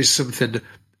sound, and there is something,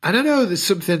 I don't know, there's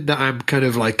something that I'm kind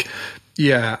of like,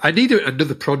 I need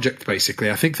another project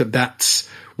basically. I think that's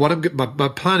what my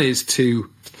plan is to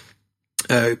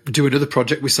do another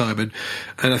project with Simon,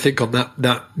 and I think on that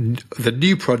the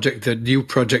new project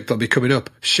that'll be coming up.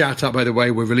 Shout out, by the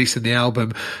way, we're releasing the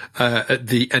album at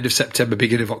the end of September,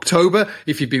 beginning of October.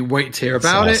 If you've been waiting to hear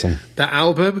about it, that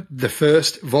album, the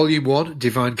first Volume 1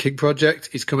 Divine King project,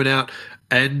 is coming out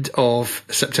end of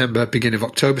September, beginning of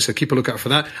October. So keep a lookout for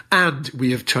that. And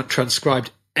we have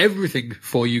transcribed everything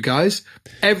for you guys.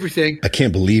 Everything. I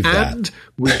can't believe that. And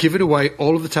we're giving away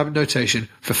all of the tab notation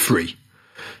for free.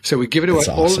 So we're giving away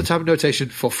all of the tab notation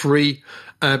for free.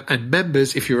 And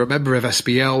members, if you're a member of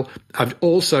SBL, I've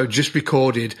also just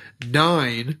recorded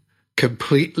 9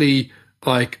 completely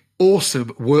like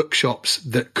awesome workshops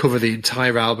that cover the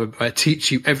entire album. I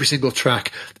teach you every single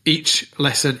track. Each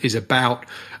lesson is about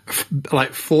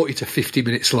like 40 to 50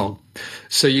 minutes long.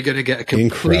 So you're going to get a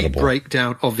complete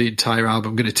breakdown of the entire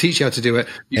album. I'm going to teach you how to do it.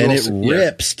 It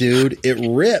rips, dude. It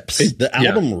rips. The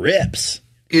album rips.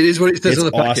 It is what it says on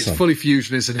the pack. It's fully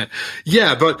fusion, isn't it?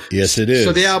 Yeah, but yes, it is.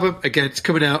 So the album, again, it's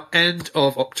coming out end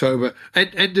of October,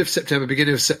 end of September,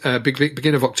 beginning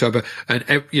of October. And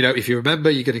if you remember,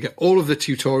 you're going to get all of the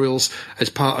tutorials as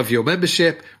part of your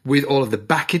membership, with all of the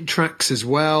backing tracks as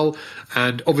well,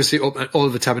 and obviously all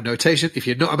of the tab and notation. If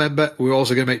you're not a member, we're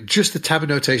also going to make just the tab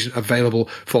and notation available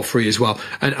for free as well.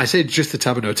 And I say just the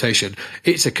tab and notation.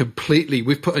 It's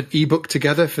we've put an ebook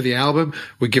together for the album.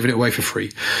 We're giving it away for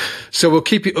free. So we'll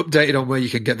keep you updated on where you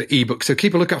can get the ebook. So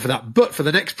keep a lookout for that. But for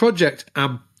the next project,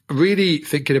 I'm really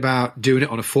thinking about doing it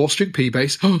on a 4-string P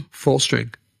bass.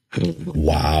 4-string.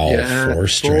 Wow, yeah,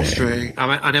 4-string.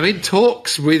 I'm in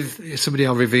talks with somebody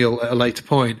I'll reveal at a later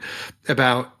point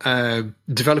about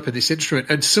developing this instrument.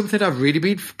 And something I've really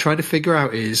been trying to figure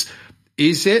out is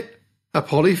it a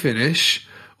poly finish,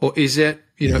 or is it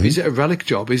is it a relic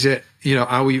job? Is it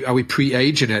are we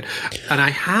pre-aging it? And I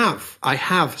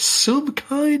have some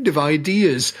kind of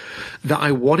ideas that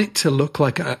I want it to look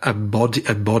like a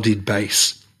modded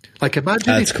bass. Like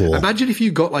imagine if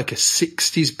you got like a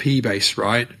 60s P bass,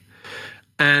 right?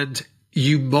 And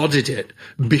you modded it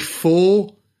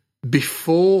before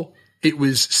it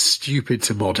was stupid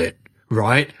to mod it,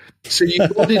 right? So you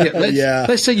modded it.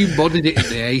 Let's say you modded it in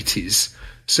the 80s.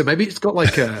 So maybe it's got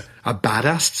like a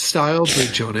badass style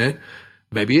bridge on it.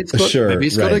 Maybe it's got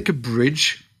like a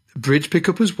bridge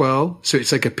pickup as well. So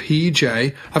it's like a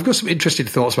PJ. I've got some interesting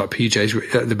thoughts about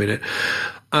PJs at the minute.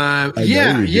 I'm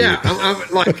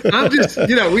just,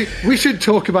 we should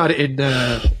talk about it in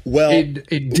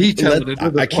detail in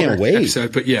another I can't wait.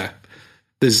 episode, but yeah.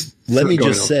 Let me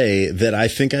just say that I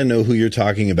think I know who you're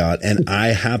talking about, and I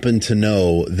happen to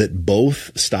know that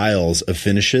both styles of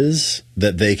finishes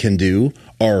that they can do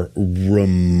are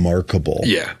remarkable.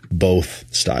 Yeah. Both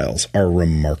styles are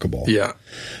remarkable. Yeah.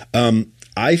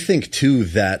 I think too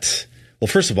that, well,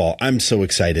 first of all, I'm so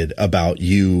excited about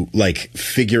you like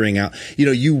figuring out,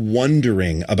 you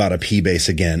wondering about a P base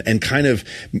again and kind of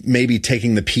maybe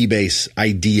taking the P base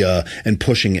idea and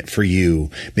pushing it for you.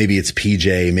 Maybe it's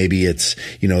PJ, maybe it's,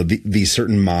 these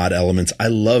certain mod elements. I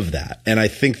love that. And I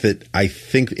think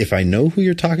if I know who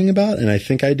you're talking about, and I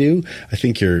think I do, I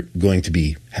think you're going to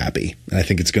be happy. And I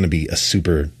think it's going to be a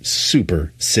super,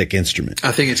 super sick instrument.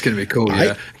 I think it's going to be cool.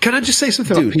 Yeah. Can I just say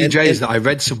something about PJs that I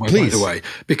read somewhere, please. By the way?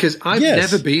 Because I've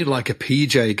never been like a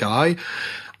PJ guy.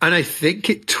 And I think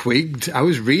it twigged. I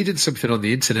was reading something on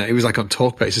the internet. It was like on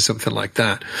Talkbase or something like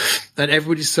that. And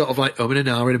everybody's sort of like umming and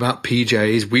ahhing about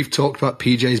PJs. We've talked about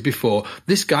PJs before.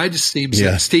 This guy just steams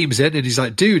in and he's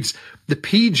like, dudes, the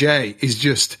PJ is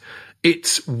just,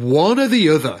 it's one or the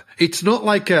other. It's not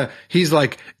like he's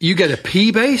like, you get a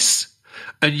P bass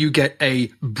and you get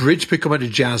a bridge pickup and a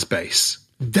jazz bass.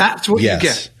 That's what you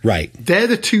get. Right. They're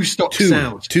the two stock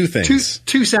sounds. Two things.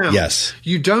 Two sounds. Yes.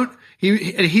 You don't,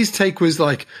 and his take was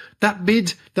like that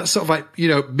sort of like,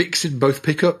 mixing both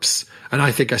pickups. And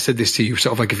I think I said this to you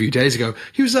sort of like a few days ago.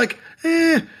 He was like,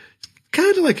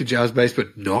 kind of like a jazz bass,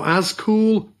 but not as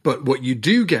cool. But what you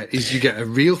do get is you get a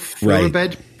real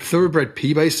thoroughbred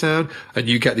P bass sound, and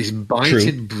you get this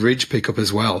biting bridge pickup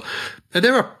as well. And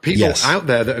there are people out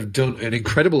there that have done an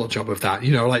incredible job of that.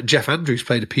 Like Jeff Andrews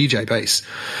played a PJ bass,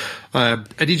 and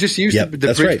he just used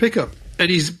the bridge pickup. And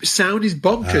his sound is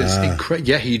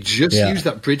bonkers. He just used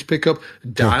that bridge pickup,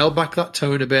 dialed back that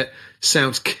tone a bit,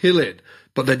 sounds killing.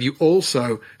 But then you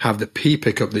also have the P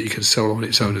pickup that you can solo on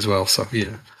its own as well. So,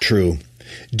 yeah. True.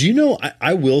 Do you know,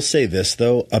 I will say this,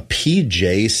 though, a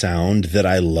PJ sound that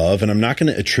I love, and I'm not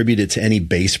going to attribute it to any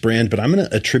bass brand, but I'm going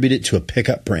to attribute it to a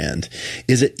pickup brand,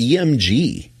 is an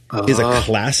EMG. Is a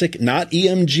classic, not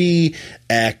EMG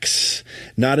X,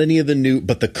 not any of the new,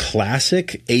 but the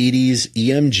classic 80s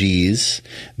EMGs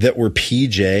that were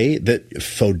PJ, that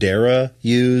Fodera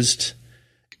used,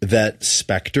 that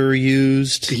Spectre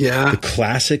used. Yeah. The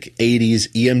classic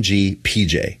 80s EMG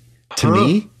PJ, to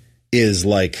me, is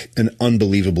like an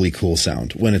unbelievably cool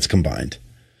sound when it's combined.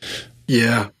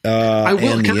 Yeah. I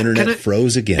will, and the internet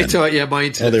froze again. It's all right. Yeah, my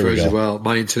internet froze as well.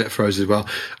 My internet froze as well.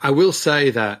 I will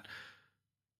say that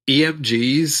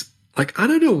EMGs, like, I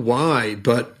don't know why,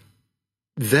 but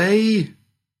they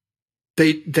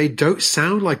don't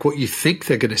sound like what you think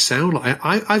they're going to sound like.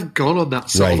 I've gone on that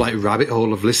sort of like rabbit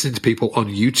hole of listening to people on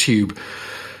YouTube,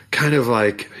 kind of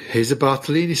like, here's a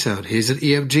Bartolini sound, here's an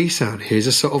EMG sound, here's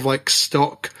a sort of like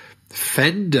stock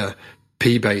Fender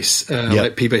P bass,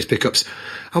 like P bass pickups.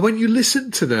 And when you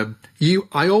listen to them,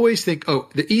 I always think,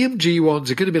 the EMG ones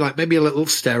are going to be like maybe a little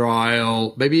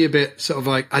sterile, maybe a bit sort of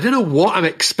like, I don't know what I'm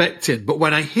expecting, but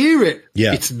when I hear it,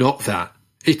 it's not that.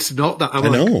 It's not that. I'm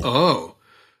like,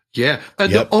 yeah.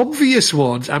 And the obvious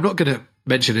ones, I'm not going to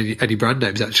mention any brand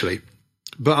names actually,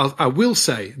 but I will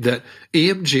say that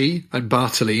EMG and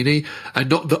Bartolini are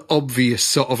not the obvious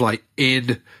sort of like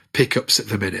in pickups at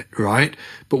the minute, right?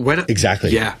 But when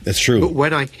that's true. But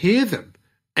when I hear them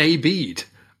A-B'd,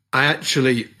 I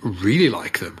actually really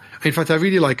like them. In fact, I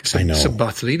really like some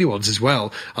Bartolini ones as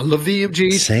well. I love the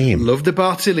EMGs. Same. Love the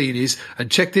Bartolinis.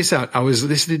 And check this out. I was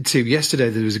listening to yesterday,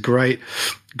 there was a great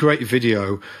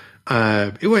video.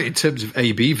 It went in terms of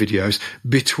A-B videos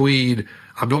between,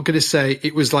 I'm not going to say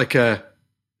it was like a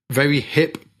very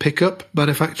hip pickup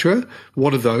manufacturer,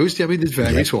 one of those. I mean, there's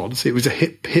various ones. It was a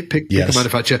hip pickup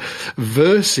manufacturer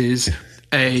versus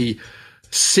a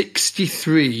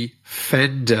 63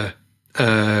 Fender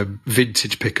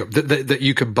vintage pickup that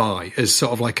you can buy as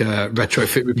sort of like a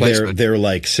retrofit replacement. They're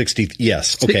like 60.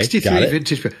 Yes. Okay. 63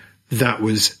 vintage. That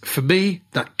was, for me,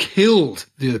 that killed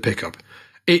the other pickup.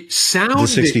 It sounded the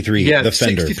 63, the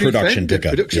Fender production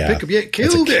pickup. Yeah, it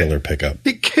killed it. It's a killer pickup.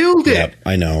 It killed it. Yep,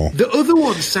 I know. The other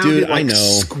one sounded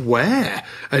square,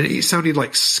 and it sounded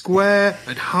like square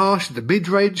and harsh. The mid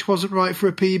range wasn't right for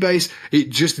a P bass.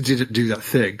 It just didn't do that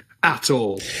thing at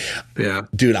all. Yeah,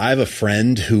 dude, I have a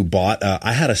friend who bought.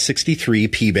 I had a 63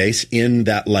 P bass in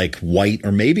that like white,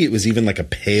 or maybe it was even like a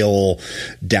pale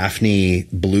Daphne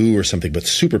blue or something, but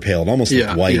super pale. It almost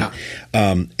looked white. Yeah.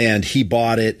 And he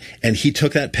bought it, and he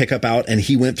took that pickup out, and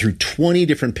he went through 20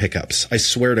 different pickups. I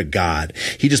swear to God,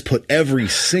 he just put every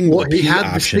single P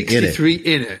option in it. He had the 63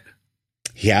 in it.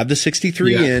 He had the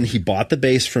 63 in. He bought the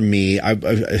bass from me.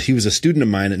 He was a student of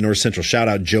mine at North Central. Shout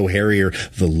out Joe Harrier,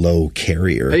 the low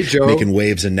carrier. Hey, Joe. Making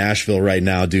waves in Nashville right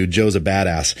now, dude. Joe's a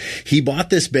badass. He bought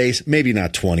this bass, maybe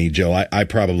not 20, Joe. I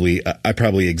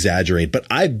probably exaggerate, but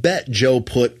I bet Joe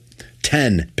put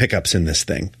 10 pickups in this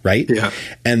thing, right? Yeah.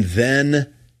 And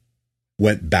then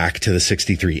went back to the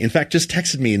 63. In fact, just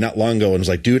texted me not long ago and was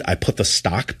like, dude, I put the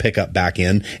stock pickup back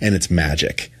in and it's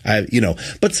magic.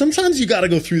 But sometimes you got to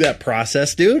go through that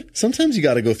process, dude. Sometimes you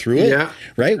got to go through it,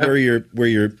 right? Where you're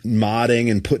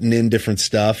modding and putting in different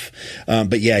stuff.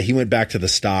 But yeah, he went back to the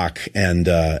stock and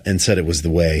said it was the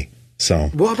way. So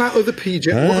what about other PJ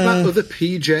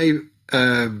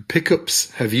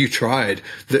pickups have you tried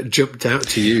that jumped out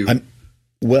to you?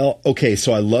 Okay,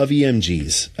 so I love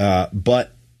EMGs,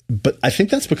 but I think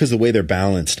that's because of the way they're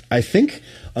balanced. I think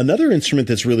another instrument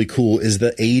that's really cool is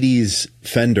the 80s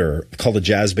Fender called a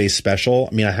Jazz Bass Special.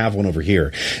 I mean, I have one over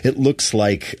here. It looks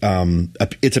like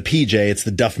it's a PJ. It's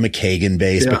the Duff McKagan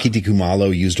bass. Bakiti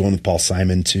Kumalo used one with Paul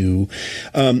Simon too.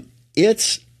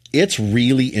 It's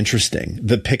really interesting.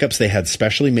 The pickups they had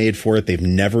specially made for it. They've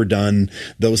never done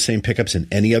those same pickups in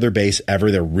any other bass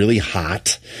ever. They're really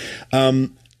hot.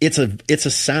 It's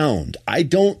a sound. I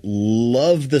don't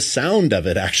love the sound of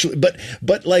it actually,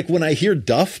 but like when I hear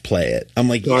Duff play it, I'm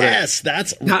like, yes,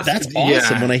 that's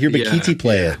awesome. When I hear Bakiti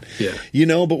play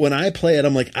it, but when I play it,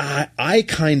 I'm like, I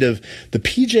kind of, the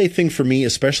PJ thing for me,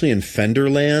 especially in Fender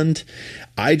land,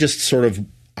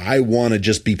 I want to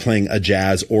just be playing a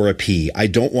jazz or a P. I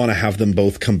don't want to have them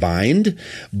both combined,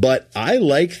 but I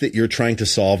like that you're trying to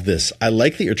solve this. I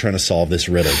like that you're trying to solve this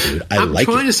riddle, dude. I like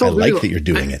that you're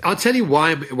doing it. I'll tell you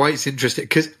why it's interesting.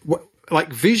 Because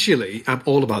like visually, I'm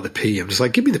all about the P. I'm just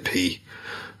like, give me the P.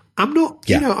 I'm not,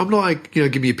 I'm not like,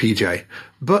 give me a PJ,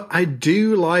 but I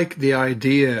do like the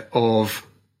idea of,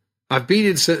 I've been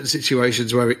in certain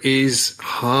situations where it is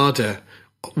harder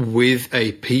with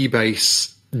a P bass,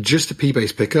 just a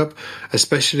P-bass pickup,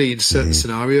 especially in certain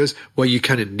scenarios where you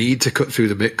kind of need to cut through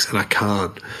the mix and I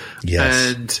can't.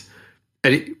 Yes.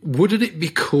 And wouldn't it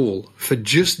be cool for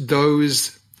just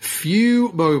those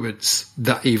few moments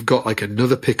that you've got like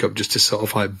another pickup just to sort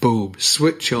of like, boom,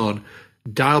 switch on,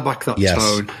 dial back that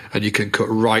tone, and you can cut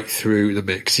right through the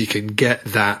mix. You can get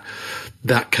that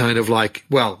kind of like,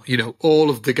 all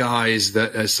of the guys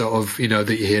that are sort of,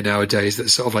 that you hear nowadays that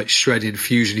sort of like shredding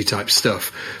fusiony type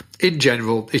stuff. In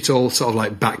general, it's all sort of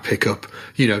like back pickup,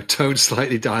 tone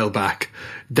slightly dial back.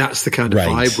 That's the kind of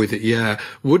vibe with it. Yeah.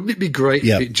 Wouldn't it be great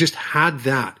if it just had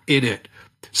that in it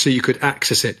so you could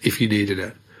access it if you needed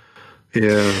it?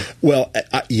 Yeah. Well,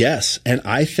 yes. And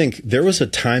I think there was a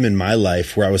time in my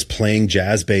life where I was playing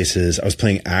jazz basses. I was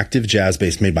playing active jazz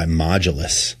bass made by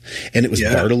Modulus. And it was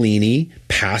Bartolini,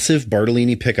 passive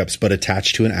Bartolini pickups, but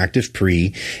attached to an active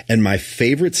pre. And my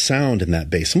favorite sound in that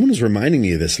bass, someone was reminding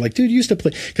me of this. Like, dude, you used to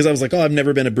play, because I was like, I've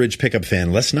never been a bridge pickup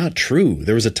fan. That's not true.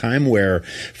 There was a time where,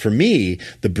 for me,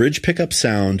 the bridge pickup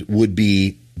sound would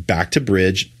be back to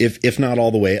bridge, if not all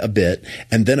the way, a bit,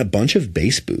 and then a bunch of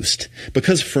bass boost.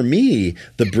 Because for me,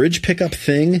 the bridge pickup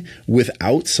thing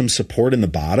without some support in the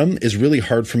bottom is really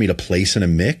hard for me to place in a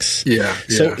mix.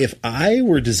 So if I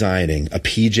were designing a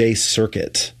PJ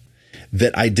circuit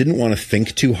that I didn't want to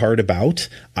think too hard about,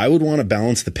 I would want to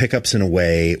balance the pickups in a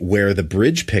way where the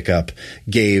bridge pickup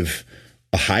gave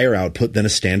a higher output than a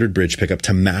standard bridge pickup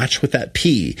to match with that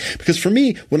P. Because for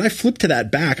me, when I flip to that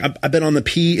back, I've been on the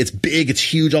P, it's big,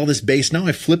 it's huge, all this bass. Now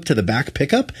I flip to the back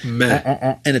pickup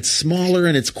and it's smaller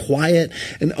and it's quiet.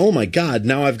 And oh my God,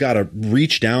 now I've got to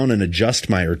reach down and adjust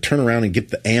or turn around and get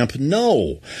the amp.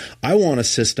 No, I want a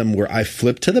system where I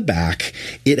flip to the back.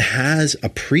 It has a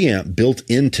preamp built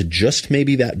into just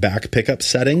maybe that back pickup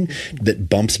setting that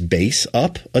bumps bass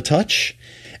up a touch.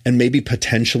 And maybe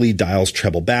potentially dials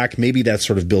treble back. Maybe that's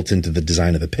sort of built into the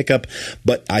design of the pickup.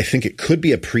 But I think it could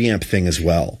be a preamp thing as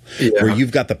well, where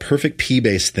you've got the perfect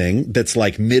P-bass thing that's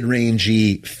like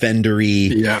mid-rangey,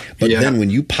 Fendery. But then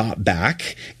when you pop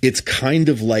back, it's kind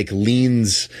of like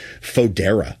Lean's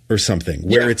Fodera or something,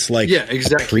 where it's like a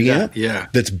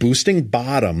preamp that's boosting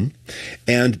bottom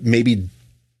and maybe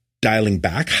dialing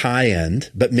back high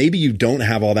end, but maybe you don't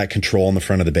have all that control on the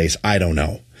front of the bass. I don't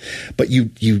know. But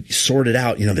you sort it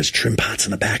out, there's trim pots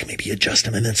in the back, maybe you adjust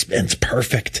them and it's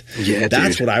perfect. Yeah,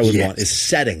 that's what I would want is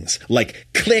settings like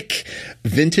click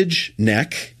vintage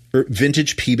neck or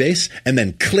vintage P bass and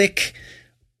then click,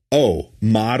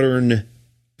 modern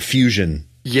fusion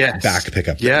back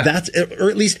pickup. Yeah. That's, or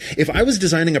at least if I was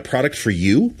designing a product for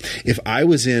you, if I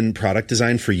was in product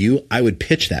design for you, I would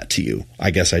pitch that to you.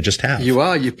 I guess I just have. You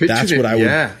pitching That's it. what I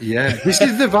would. Yeah. This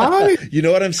is the vibe. You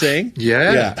know what I'm saying?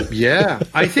 Yeah.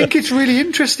 I think it's really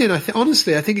interesting.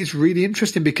 Honestly, I think it's really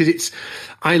interesting because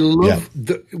I love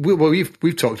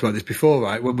we've talked about this before,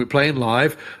 right? When we're playing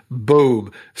live,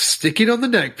 boom, stick it on the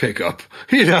neck pickup,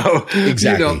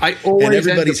 Exactly. I always and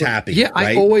everybody's happy. Yeah.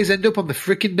 Right? I always end up on the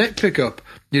freaking neck pickup,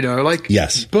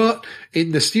 yes. But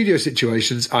in the studio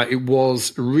situations, it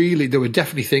was really, there were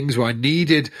definitely things where I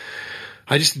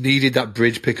just needed that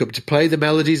bridge pickup to play the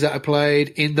melodies that I played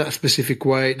in that specific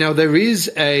way. Now, there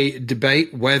is a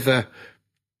debate whether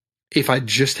if I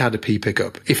just had a P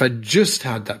pickup,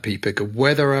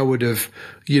 whether I would have,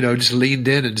 just leaned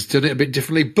in and just done it a bit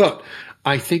differently. But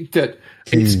I think that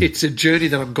it's a journey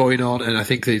that I'm going on, and I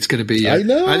think that it's going to be. I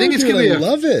know. I think it's going to be.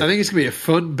 Love it. I think it's going to be a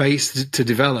fun base to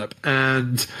develop,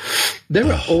 and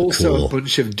there are also a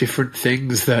bunch of different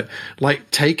things that, like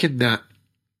taking that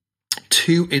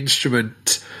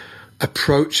 2-instrument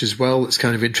approach as well, that's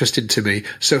kind of interesting to me.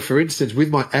 So, for instance, with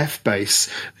my F bass,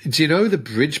 do you know the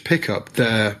bridge pickup?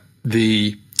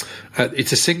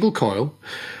 It's a single coil.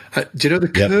 Do you know the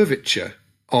curvature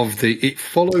of it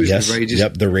follows the radius?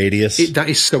 Yep, the radius. That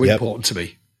is so important to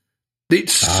me.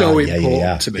 It's so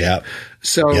important to me. Yep.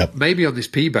 So maybe on this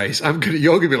P bass,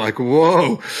 you're gonna be like,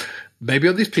 whoa. Maybe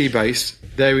on this P bass,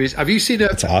 there is. Have you seen a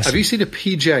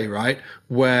PJ, right?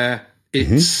 Where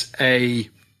it's the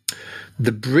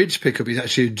bridge pickup is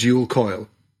actually a dual coil.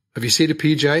 Have you seen a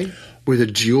PJ with a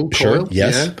dual coil? Sure.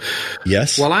 Yes. Yeah?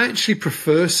 Yes. Well, I actually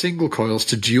prefer single coils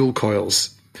to dual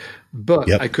coils, but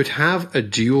I could have a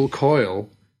dual coil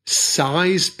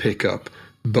size pickup,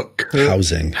 but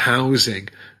housing.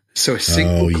 So a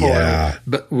single coil,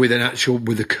 but with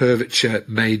a curvature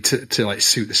made to like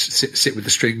sit with the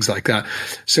strings like that.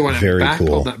 So when I'm back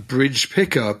on that bridge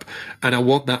pickup, and I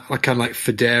want that kind of like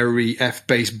Federi F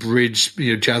bass bridge,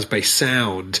 jazz bass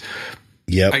sound.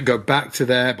 Yep. I can go back to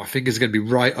there. My fingers are going to be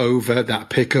right over that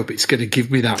pickup. It's going to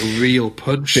give me that real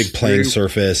punch. Big playing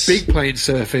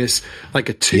surface, like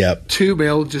a 2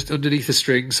 mil just underneath the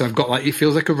string. So I've got it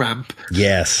feels like a ramp.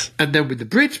 Yes. And then with the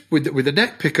bridge, with the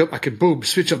neck pickup, I can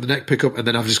switch up the neck pickup, and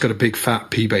then I've just got a big fat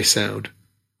P bass sound.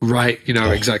 Right.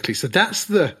 Exactly. So that's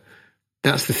the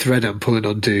thread I'm pulling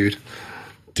on, dude.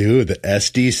 Dude, the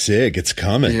SD SIG, it's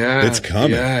coming. Yeah. It's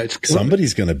coming. Yeah, it's coming.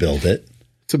 Somebody's going to build it.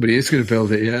 Somebody is going to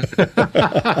build it,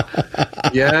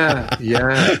 yeah.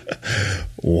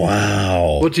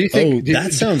 Wow. What do you think?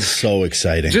 That sounds so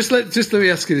exciting. Just let me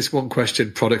ask you this one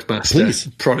question, Product Master. Please.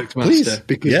 Product Master,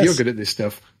 because you're good at this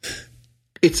stuff.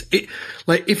 If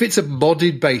it's a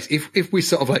modded bass, if we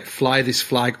sort of like fly this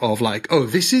flag of like,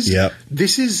 this is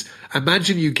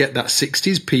imagine you get that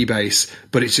 60s P bass,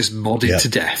 but it's just modded to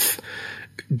death.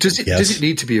 Does it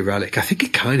need to be a relic? I think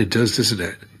it kind of does, doesn't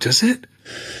it? Does it?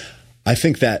 I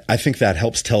think that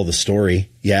helps tell the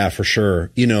story. Yeah, for sure.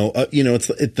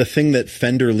 It's the thing that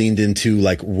Fender leaned into,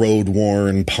 like road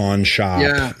worn pawn shop,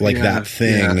 that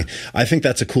thing. Yeah. I think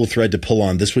that's a cool thread to pull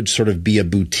on. This would sort of be a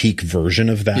boutique version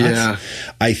of that. Yeah.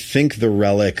 I think the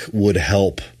Relic would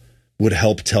help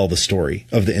tell the story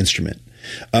of the instrument.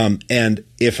 And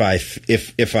if I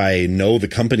know the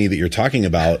company that you're talking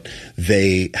about,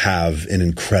 they have an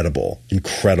incredible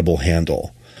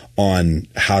handle on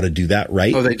how to do that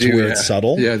right. Oh, they do. To where it's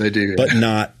subtle. Yeah, they do. But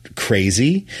not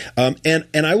crazy. And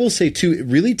I will say too, it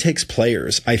really takes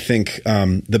players. I think,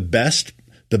 the best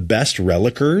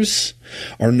relicers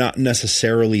are not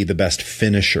necessarily the best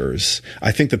finishers.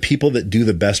 I think the people that do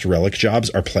the best relic jobs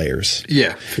are players.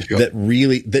 Yeah, for sure.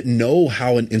 That know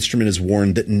how an instrument is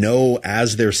worn, that know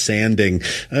as they're sanding,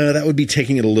 that would be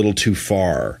taking it a little too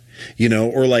far.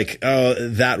 Or like,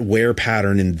 that wear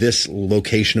pattern in this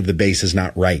location of the bass is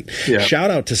not right. Yeah.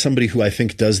 Shout out to somebody who I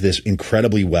think does this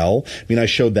incredibly well. I mean, I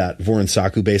showed that Voron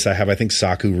Saku bass I have. I think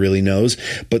Saku really knows,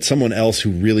 but someone else who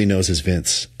really knows is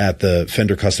Vince at the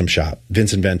Fender Custom Shop,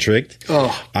 Vincent Van Trigt.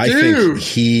 Oh, I think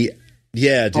dude.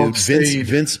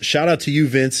 Vince, shout out to you,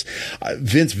 Vince.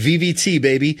 Vince VVT,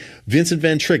 baby. Vincent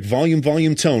Van Trigt,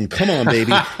 volume tone. Come on,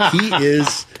 baby. He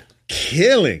is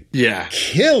killing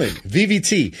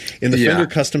VVT in the Fender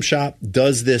Custom Shop,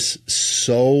 does this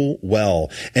so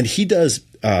well. And he does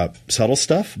subtle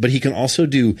stuff, but he can also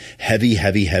do heavy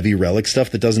relic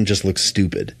stuff that doesn't just look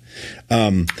stupid.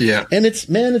 And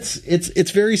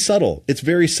it's very subtle. It's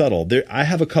very subtle. I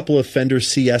have a couple of Fender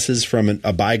CSs from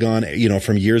a bygone,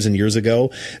 from years and years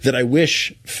ago that I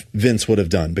wish Vince would have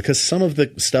done, because some of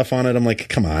the stuff on it, I'm like,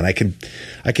 come on, I can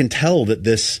tell that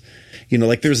this,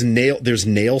 like there's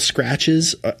nail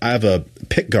scratches. I have a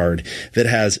pick guard that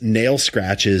has nail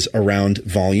scratches around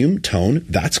volume, tone.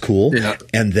 That's cool. Yeah.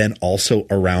 And then also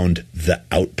around the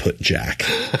output jack.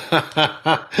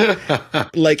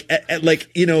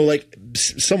 like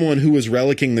someone who was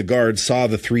relicking the guard saw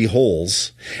the 3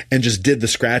 holes and just did the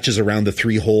scratches around the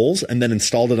 3 holes and then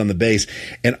installed it on the base.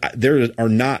 And there are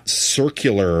not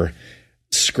circular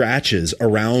scratches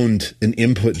around an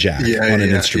input jack on an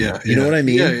instrument. You know what I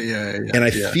mean? Yeah. And I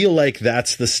feel like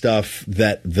that's the stuff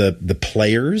that the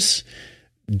players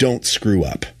don't screw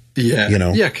up. Yeah.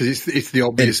 Yeah, because it's the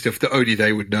obvious stuff that only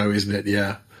they would know, isn't it?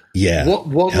 Yeah. Yeah.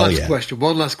 One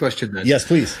last question then. Yes,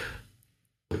 please.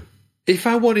 If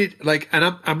I wanted,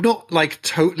 and I'm not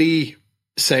totally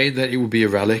saying that it would be a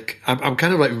relic. I'm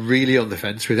kind of really on the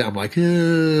fence with it. I'm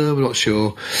I'm not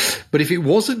sure. But if it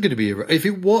wasn't going to be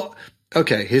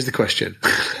okay, here's the question.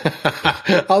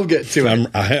 I'll get to it.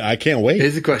 I can't wait.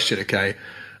 Here's the question. Okay.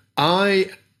 I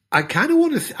kind of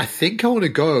want to, I think I want to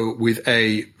go with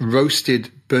a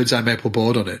roasted bird's eye maple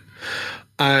board on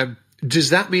it.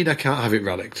 Does that mean I can't have it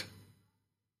relicked?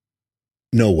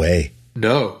 No way.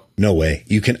 No way.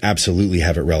 You can absolutely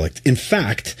have it relicked. In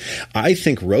fact, I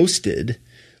think roasted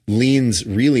leans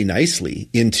really nicely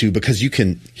into, because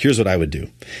here's what I would do.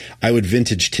 I would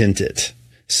vintage tint it.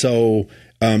 So,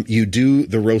 you do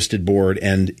the roasted board,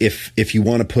 and if you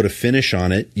want to put a finish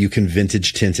on it, you can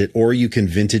vintage tint it, or you can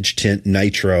vintage tint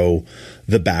nitro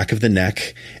the back of the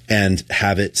neck and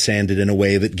have it sanded in a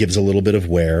way that gives a little bit of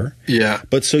wear. Yeah.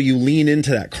 But so you lean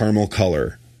into that caramel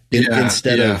color.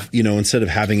 Instead of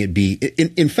having it be,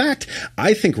 in fact,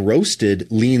 I think roasted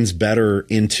leans better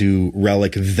into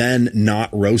relic than not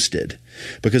roasted,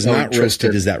 because not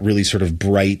roasted is that really sort of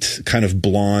bright kind of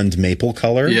blonde maple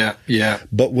color. Yeah.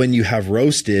 But when you have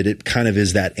roasted, it kind of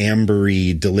is that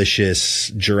ambery, delicious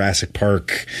Jurassic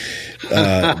Park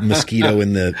mosquito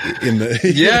in the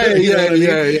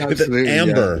absolutely.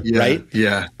 Amber, right?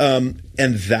 Yeah.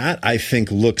 And that, I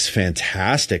think, looks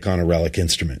fantastic on a relic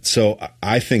instrument. So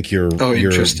I think you're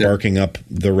barking up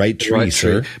the right tree,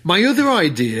 sir. My other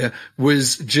idea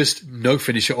was just no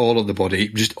finish at all on the body,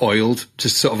 just oiled,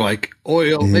 just sort of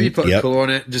oil, maybe put a color on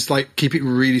it, just keep it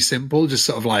really simple, just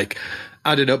sort of I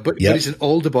don't know, but it's an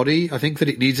older body. I think that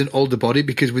it needs an older body,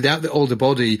 because without the older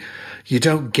body, you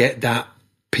don't get that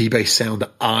P-bass sound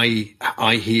that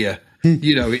I hear.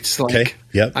 It's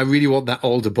I really want that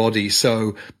older body.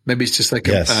 So maybe it's just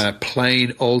a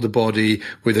plain older body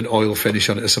with an oil finish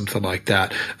on it or something like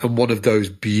that. And one of those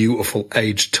beautiful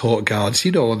aged taut guards,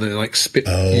 on the spit.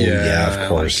 Oh, yeah, of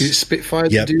course. Is it Spitfire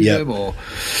to do them, or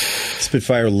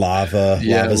Spitfire Lava?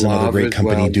 Lava's another great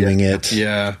company doing it.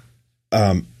 Yeah.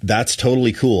 That's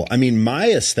totally cool. I mean,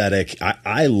 my aesthetic,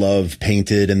 I love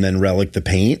painted and then relic the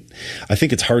paint. I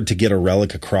think it's hard to get a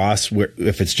relic across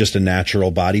if it's just a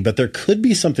natural body, but there could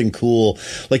be something cool.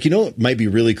 What might be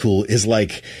really cool is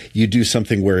you do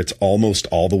something where it's almost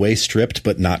all the way stripped,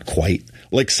 but not quite.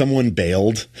 Someone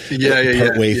bailed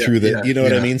partway through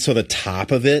what I mean? So the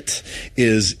top of it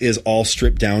is all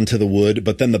stripped down to the wood,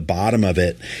 but then the bottom of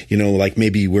it,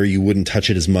 maybe where you wouldn't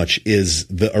touch it as much is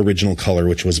the original color,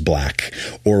 which was black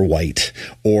or white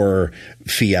or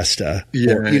Fiesta.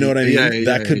 Or, you know what I mean?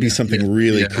 That could be something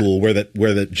really cool where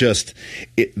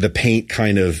the paint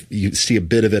kind of, you see a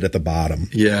bit of it at the bottom.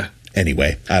 Yeah.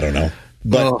 Anyway, I don't know.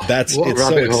 But it's so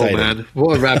exciting. Man.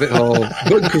 What a rabbit hole.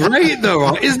 But great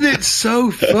though, isn't it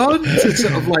so fun to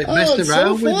sort of mess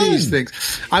around with these things?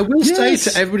 I will say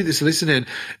to everybody that's listening,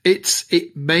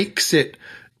 it makes it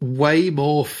way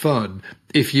more fun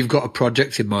if you've got a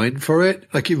project in mind for it.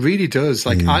 It really does.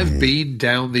 I've been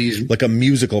down these, a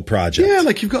musical project. Yeah,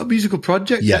 you've got a musical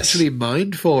project actually in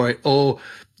mind for it. Or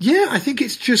I think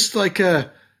it's just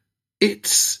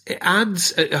it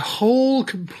adds a whole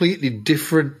completely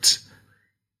different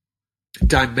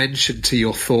dimension to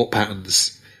your thought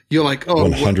patterns. You're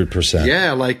 100%.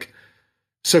 Yeah,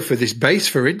 so for this bass,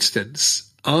 for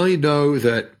instance, I know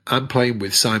that I'm playing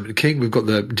with Simon King. We've got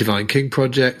the Divine King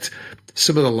project.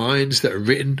 Some of the lines that are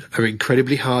written are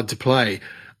incredibly hard to play.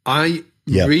 I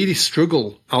really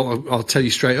struggle. I'll tell you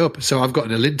straight up. So I've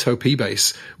got an Alinto P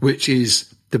bass, which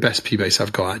is the best P bass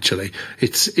I've got. Actually,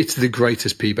 it's the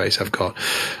greatest P bass I've got.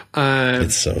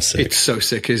 It's so sick. It's so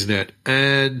sick, isn't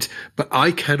it? But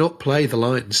I cannot play the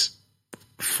lines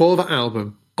for that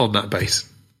album on that bass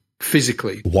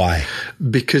physically. Why?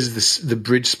 Because the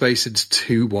bridge spacing's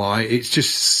too wide. It's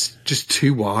just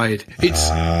too wide. It's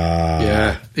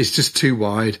just too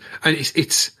wide, and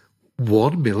it's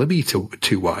 1 millimeter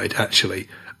too wide actually,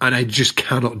 and I just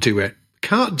cannot do it.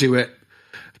 Can't do it.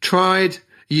 Tried.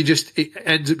 It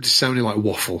ends up just sounding like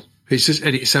waffle. It's just,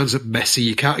 and it sounds messy.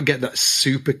 You can't get that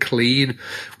super clean.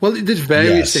 Well, there's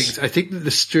various things. I think that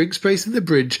the string space in the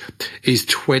bridge is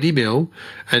 20 mil,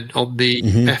 and on the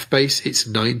F bass, it's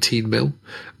 19 mil.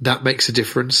 That makes a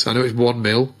difference. I know it's 1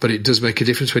 mil, but it does make a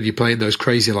difference when you're playing those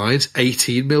crazy lines.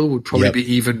 18 mil would probably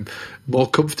be even more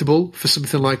comfortable for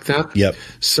something like that.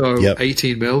 So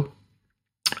 18 mil.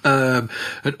 And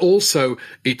also,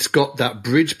 it's got that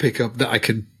bridge pickup that I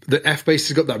can. The F bass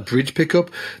has got that bridge pickup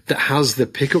that has the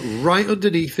pickup right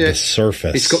underneath it. The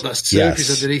surface. It's got that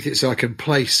surface underneath it, so I can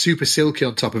play super silky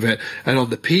on top of it. And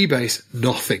on the P bass,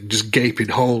 nothing, just gaping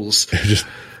holes.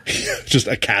 Just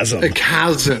a chasm. A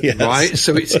chasm, right?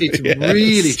 So it's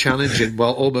really challenging,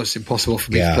 well, almost impossible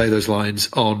for me to play those lines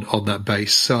on that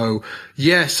bass. So,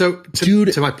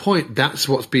 to my point, that's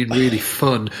what's been really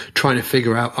fun, trying to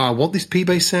figure out, I want this P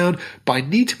bass sound, but I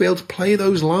need to be able to play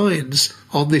those lines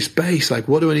on this bass. Like,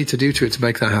 what do I need to do to it to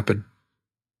make that happen?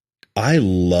 I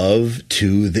love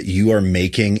too that you are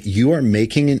making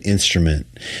an instrument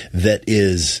that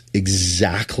is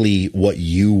exactly what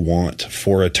you want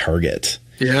for a target.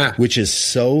 Yeah. Which is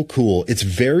so cool. It's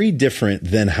very different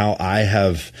than how I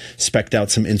have spec'd out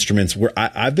some instruments where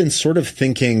I've been sort of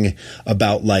thinking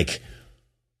about like,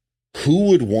 who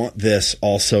would want this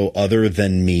also other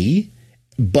than me?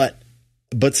 But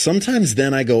sometimes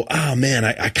then I go, oh man,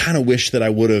 I kind of wish that I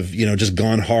would have, just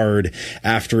gone hard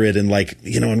after it and like,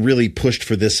 and really pushed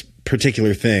for this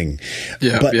particular thing.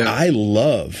 I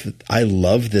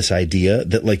love this idea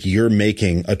that like you're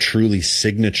making a truly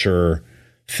signature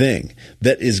thing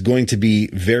that is going to be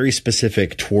very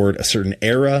specific toward a certain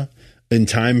era in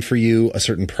time for you, a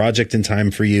certain project in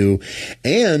time for you.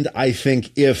 And I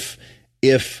think if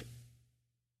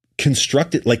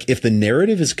constructed, like if the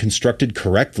narrative is constructed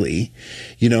correctly,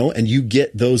 and you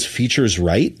get those features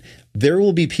right, there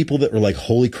will be people that were like,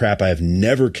 holy crap, I have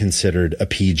never considered a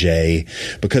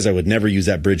PJ because I would never use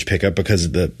that bridge pickup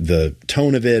because the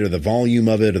tone of it or the volume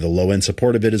of it or the low end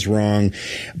support of it is wrong.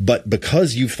 But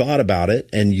because you've thought about it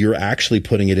and you're actually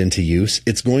putting it into use,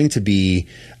 it's going to be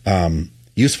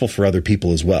useful for other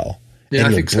people as well. Yeah,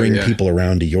 and I think bring people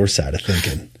around to your side of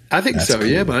thinking. I think That's so. Cool.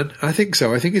 Yeah, man. I think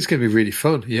so. I think it's going to be really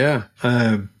fun. Yeah.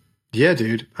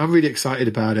 Dude, I'm really excited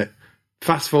about it.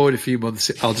 Fast forward a few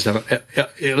months, I'll just have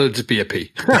it'll just be a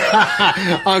P.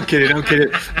 I'm kidding.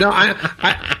 No,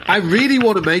 I really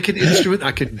want to make an instrument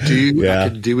I can do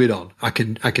it on. I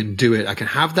can do it. I can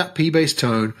have that P bass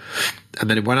tone,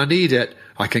 and then when I need it,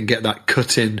 I can get that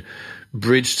cut-in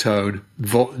bridge tone,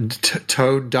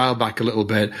 tone dial back a little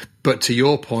bit. But to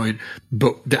your point,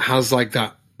 but that has like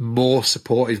that more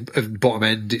supported bottom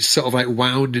end. It's sort of like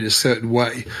wound in a certain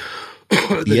way.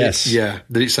 That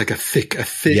it's like a thick,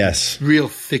 real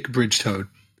thick bridge tone.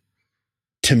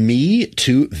 To me,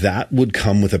 too, that would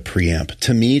come with a preamp.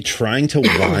 To me, trying to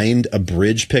wind a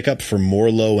bridge pickup for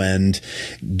more low end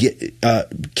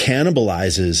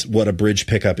cannibalizes what a bridge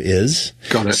pickup is.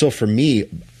 Got it. So for me,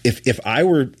 if I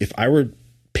were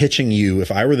pitching you,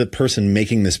 if I were the person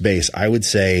making this bass, I would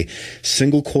say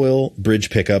single coil bridge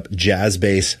pickup, jazz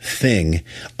bass thing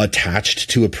attached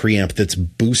to a preamp that's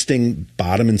boosting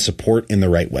bottom and support in the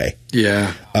right way.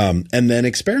 Yeah. And then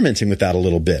experimenting with that a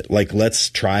little bit. Like, let's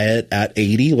try it at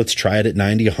 80. Let's try it at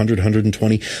 90, 100,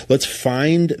 120. Let's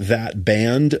find that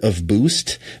band of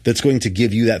boost that's going to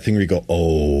give you that thing where you go,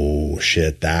 oh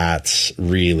shit, that's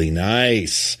really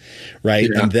nice. Right.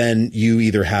 Yeah. And then you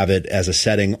either have it as a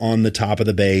setting on the top of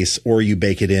the bass, or you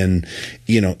bake it in,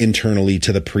 internally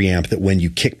to the preamp that when you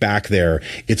kick back there,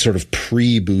 it's sort of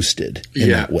pre-boosted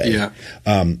in that way. Yeah.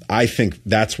 I think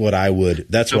that's what I would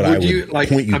point you I'm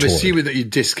toward. Assuming that you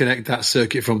disconnect that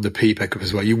circuit from the P pickup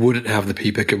as well. You wouldn't have the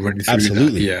P pickup running through.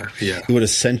 Absolutely. That. Yeah. It would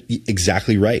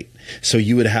exactly right. So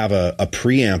you would have a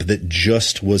preamp that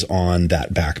just was on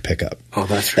that back pickup. Oh,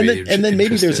 that's really and then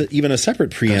maybe there's even a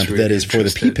separate preamp really that is for the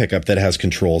P pickup that has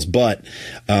controls. But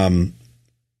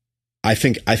I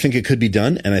think it could be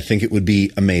done, and I think it would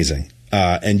be amazing.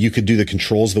 And you could do the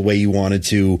controls the way you wanted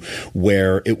to,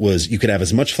 where you could have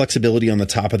as much flexibility on the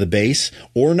top of the bass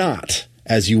or not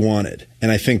as you wanted.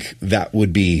 And I think that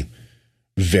would be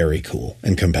very cool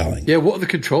and compelling. Yeah. What are the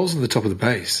controls on the top of the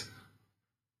bass?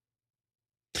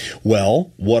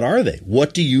 Well, what are they?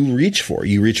 What do you reach for?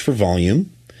 You reach for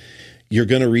volume. You're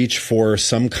going to reach for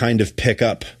some kind of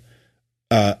pickup.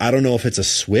 I don't know if it's a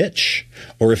switch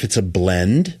or if it's a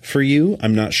blend for you.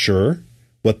 I'm not sure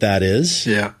what that is.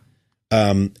 Yeah.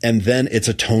 And then it's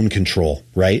a tone control,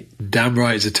 right? Damn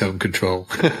right, it's a tone control.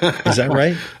 Is that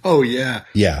right? Oh, yeah.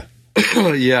 Yeah.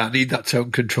 Yeah, I need that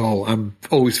tone control. I'm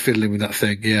always fiddling with that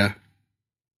thing. Yeah.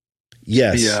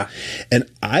 Yes. Yeah. And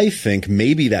I think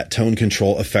maybe that tone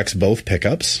control affects both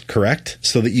pickups, correct?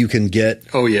 So that you can get...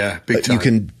 Oh, yeah. Big time. You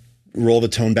can roll the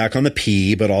tone back on the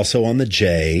P, but also on the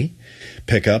J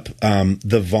pickup.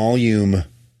 The volume,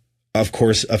 of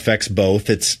course, affects both.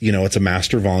 It's a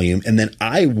master volume. And then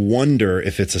I wonder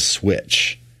if it's a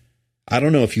switch. I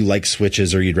don't know if you like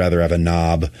switches or you'd rather have a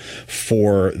knob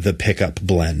for the pickup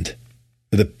blend,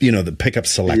 the pickup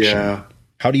selection. Yeah.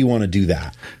 How do you want to do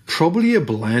that? Probably a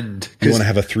blend. You want to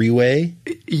have a three-way?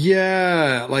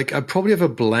 Yeah, like I'd probably have a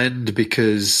blend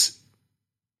because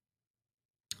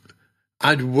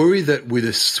I'd worry that with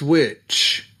a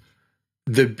switch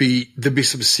there'd be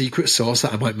some secret sauce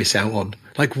that I might miss out on.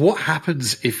 Like, what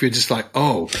happens if you're just like,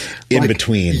 in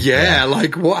between? Yeah,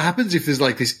 like what happens if there's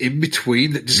like this in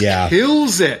between that just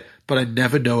kills it, but I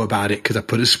never know about it because I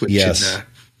put a switch in there.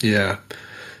 Yeah.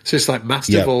 So it's like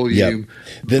master volume,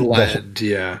 blend,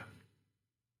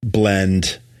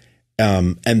 blend,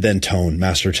 and then tone,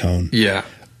 master tone. Yeah.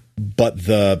 But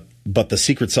the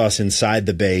secret sauce inside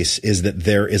the bass is that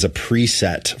there is a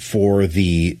preset for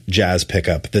the jazz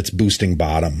pickup that's boosting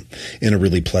bottom in a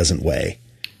really pleasant way.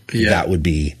 Yeah. That would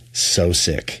be so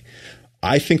sick.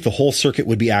 I think the whole circuit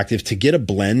would be active. To get a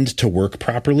blend to work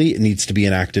properly, it needs to be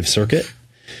an active circuit.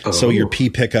 Oh. So your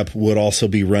P pickup would also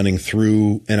be running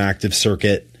through an active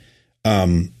circuit.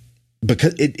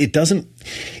 Because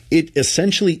it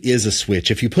essentially is a switch.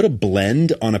 If you put a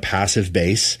blend on a passive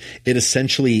bass,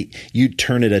 you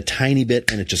turn it a tiny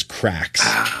bit and it just cracks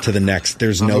to the next.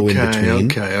 There's no in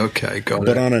between. Okay. Got it.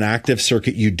 But on an active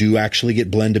circuit, you do actually get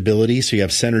blendability. So you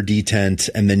have center detent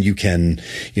and then you can,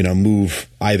 move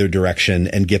either direction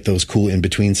and get those cool in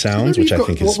between sounds, which I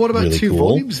think is really cool. What about two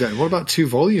volumes then? What about two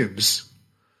volumes?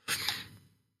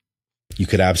 You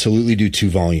could absolutely do two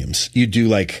volumes. You do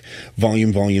like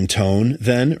volume, tone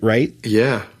then, right?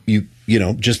 Yeah.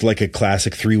 Just like a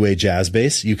classic three-way jazz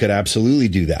bass, you could absolutely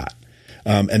do that.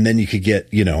 And then you could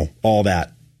get, all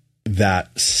that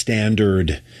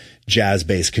standard jazz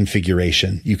bass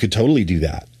configuration. You could totally do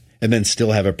that. And then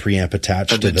still have a preamp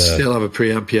attached to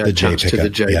the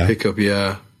J pickup.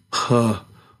 Yeah. Huh.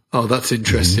 Oh, that's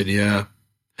interesting. Mm-hmm. Yeah.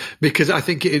 Because I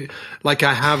think I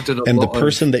have done a lot. And the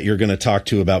person that you're going to talk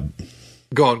to about...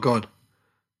 Go on.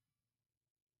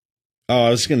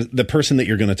 Oh, the person that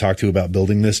you're going to talk to about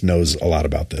building this knows a lot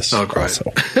about this. Oh, great.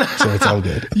 Also. So it's all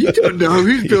good. You don't know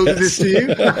who's building this to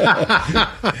you?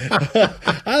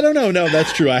 I don't know. No,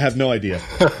 that's true. I have no idea.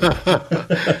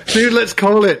 Dude, let's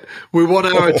call it. We're 1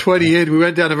 hour and 20 in. We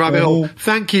went down a rabbit hole.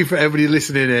 Thank you for everybody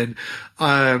listening in.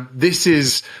 This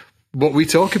is what we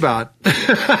talk about.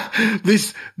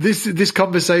 This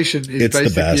conversation is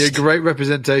basically a great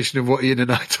representation of what Ian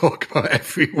and I talk about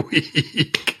every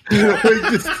week.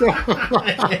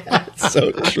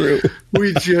 So true.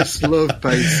 We just love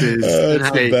basses.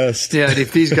 It's the best. Yeah, and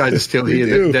if these guys are still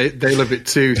here, they love it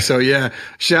too. So yeah,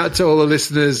 shout out to all the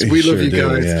listeners. We love you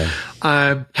guys.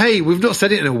 Yeah. Hey, we've not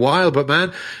said it in a while, but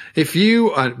man, if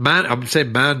you I'm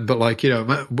saying man, but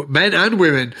men and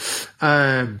women,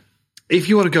 if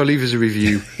you want to go leave us a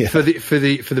review for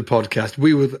the podcast,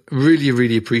 we would really,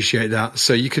 really appreciate that.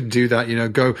 So you can do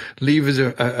that, go leave us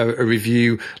a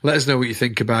review. Let us know what you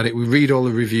think about it. We read all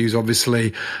the reviews,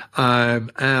 obviously.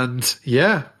 And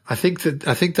yeah, I think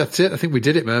that's it. I think we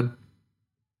did it, man.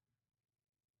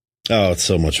 Oh, it's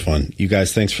so much fun. You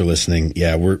guys, thanks for listening.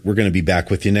 Yeah, we're going to be back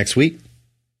with you next week.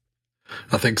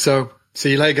 I think so.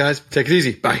 See you later, guys. Take it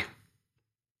easy. Bye.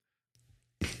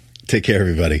 Take care,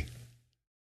 everybody.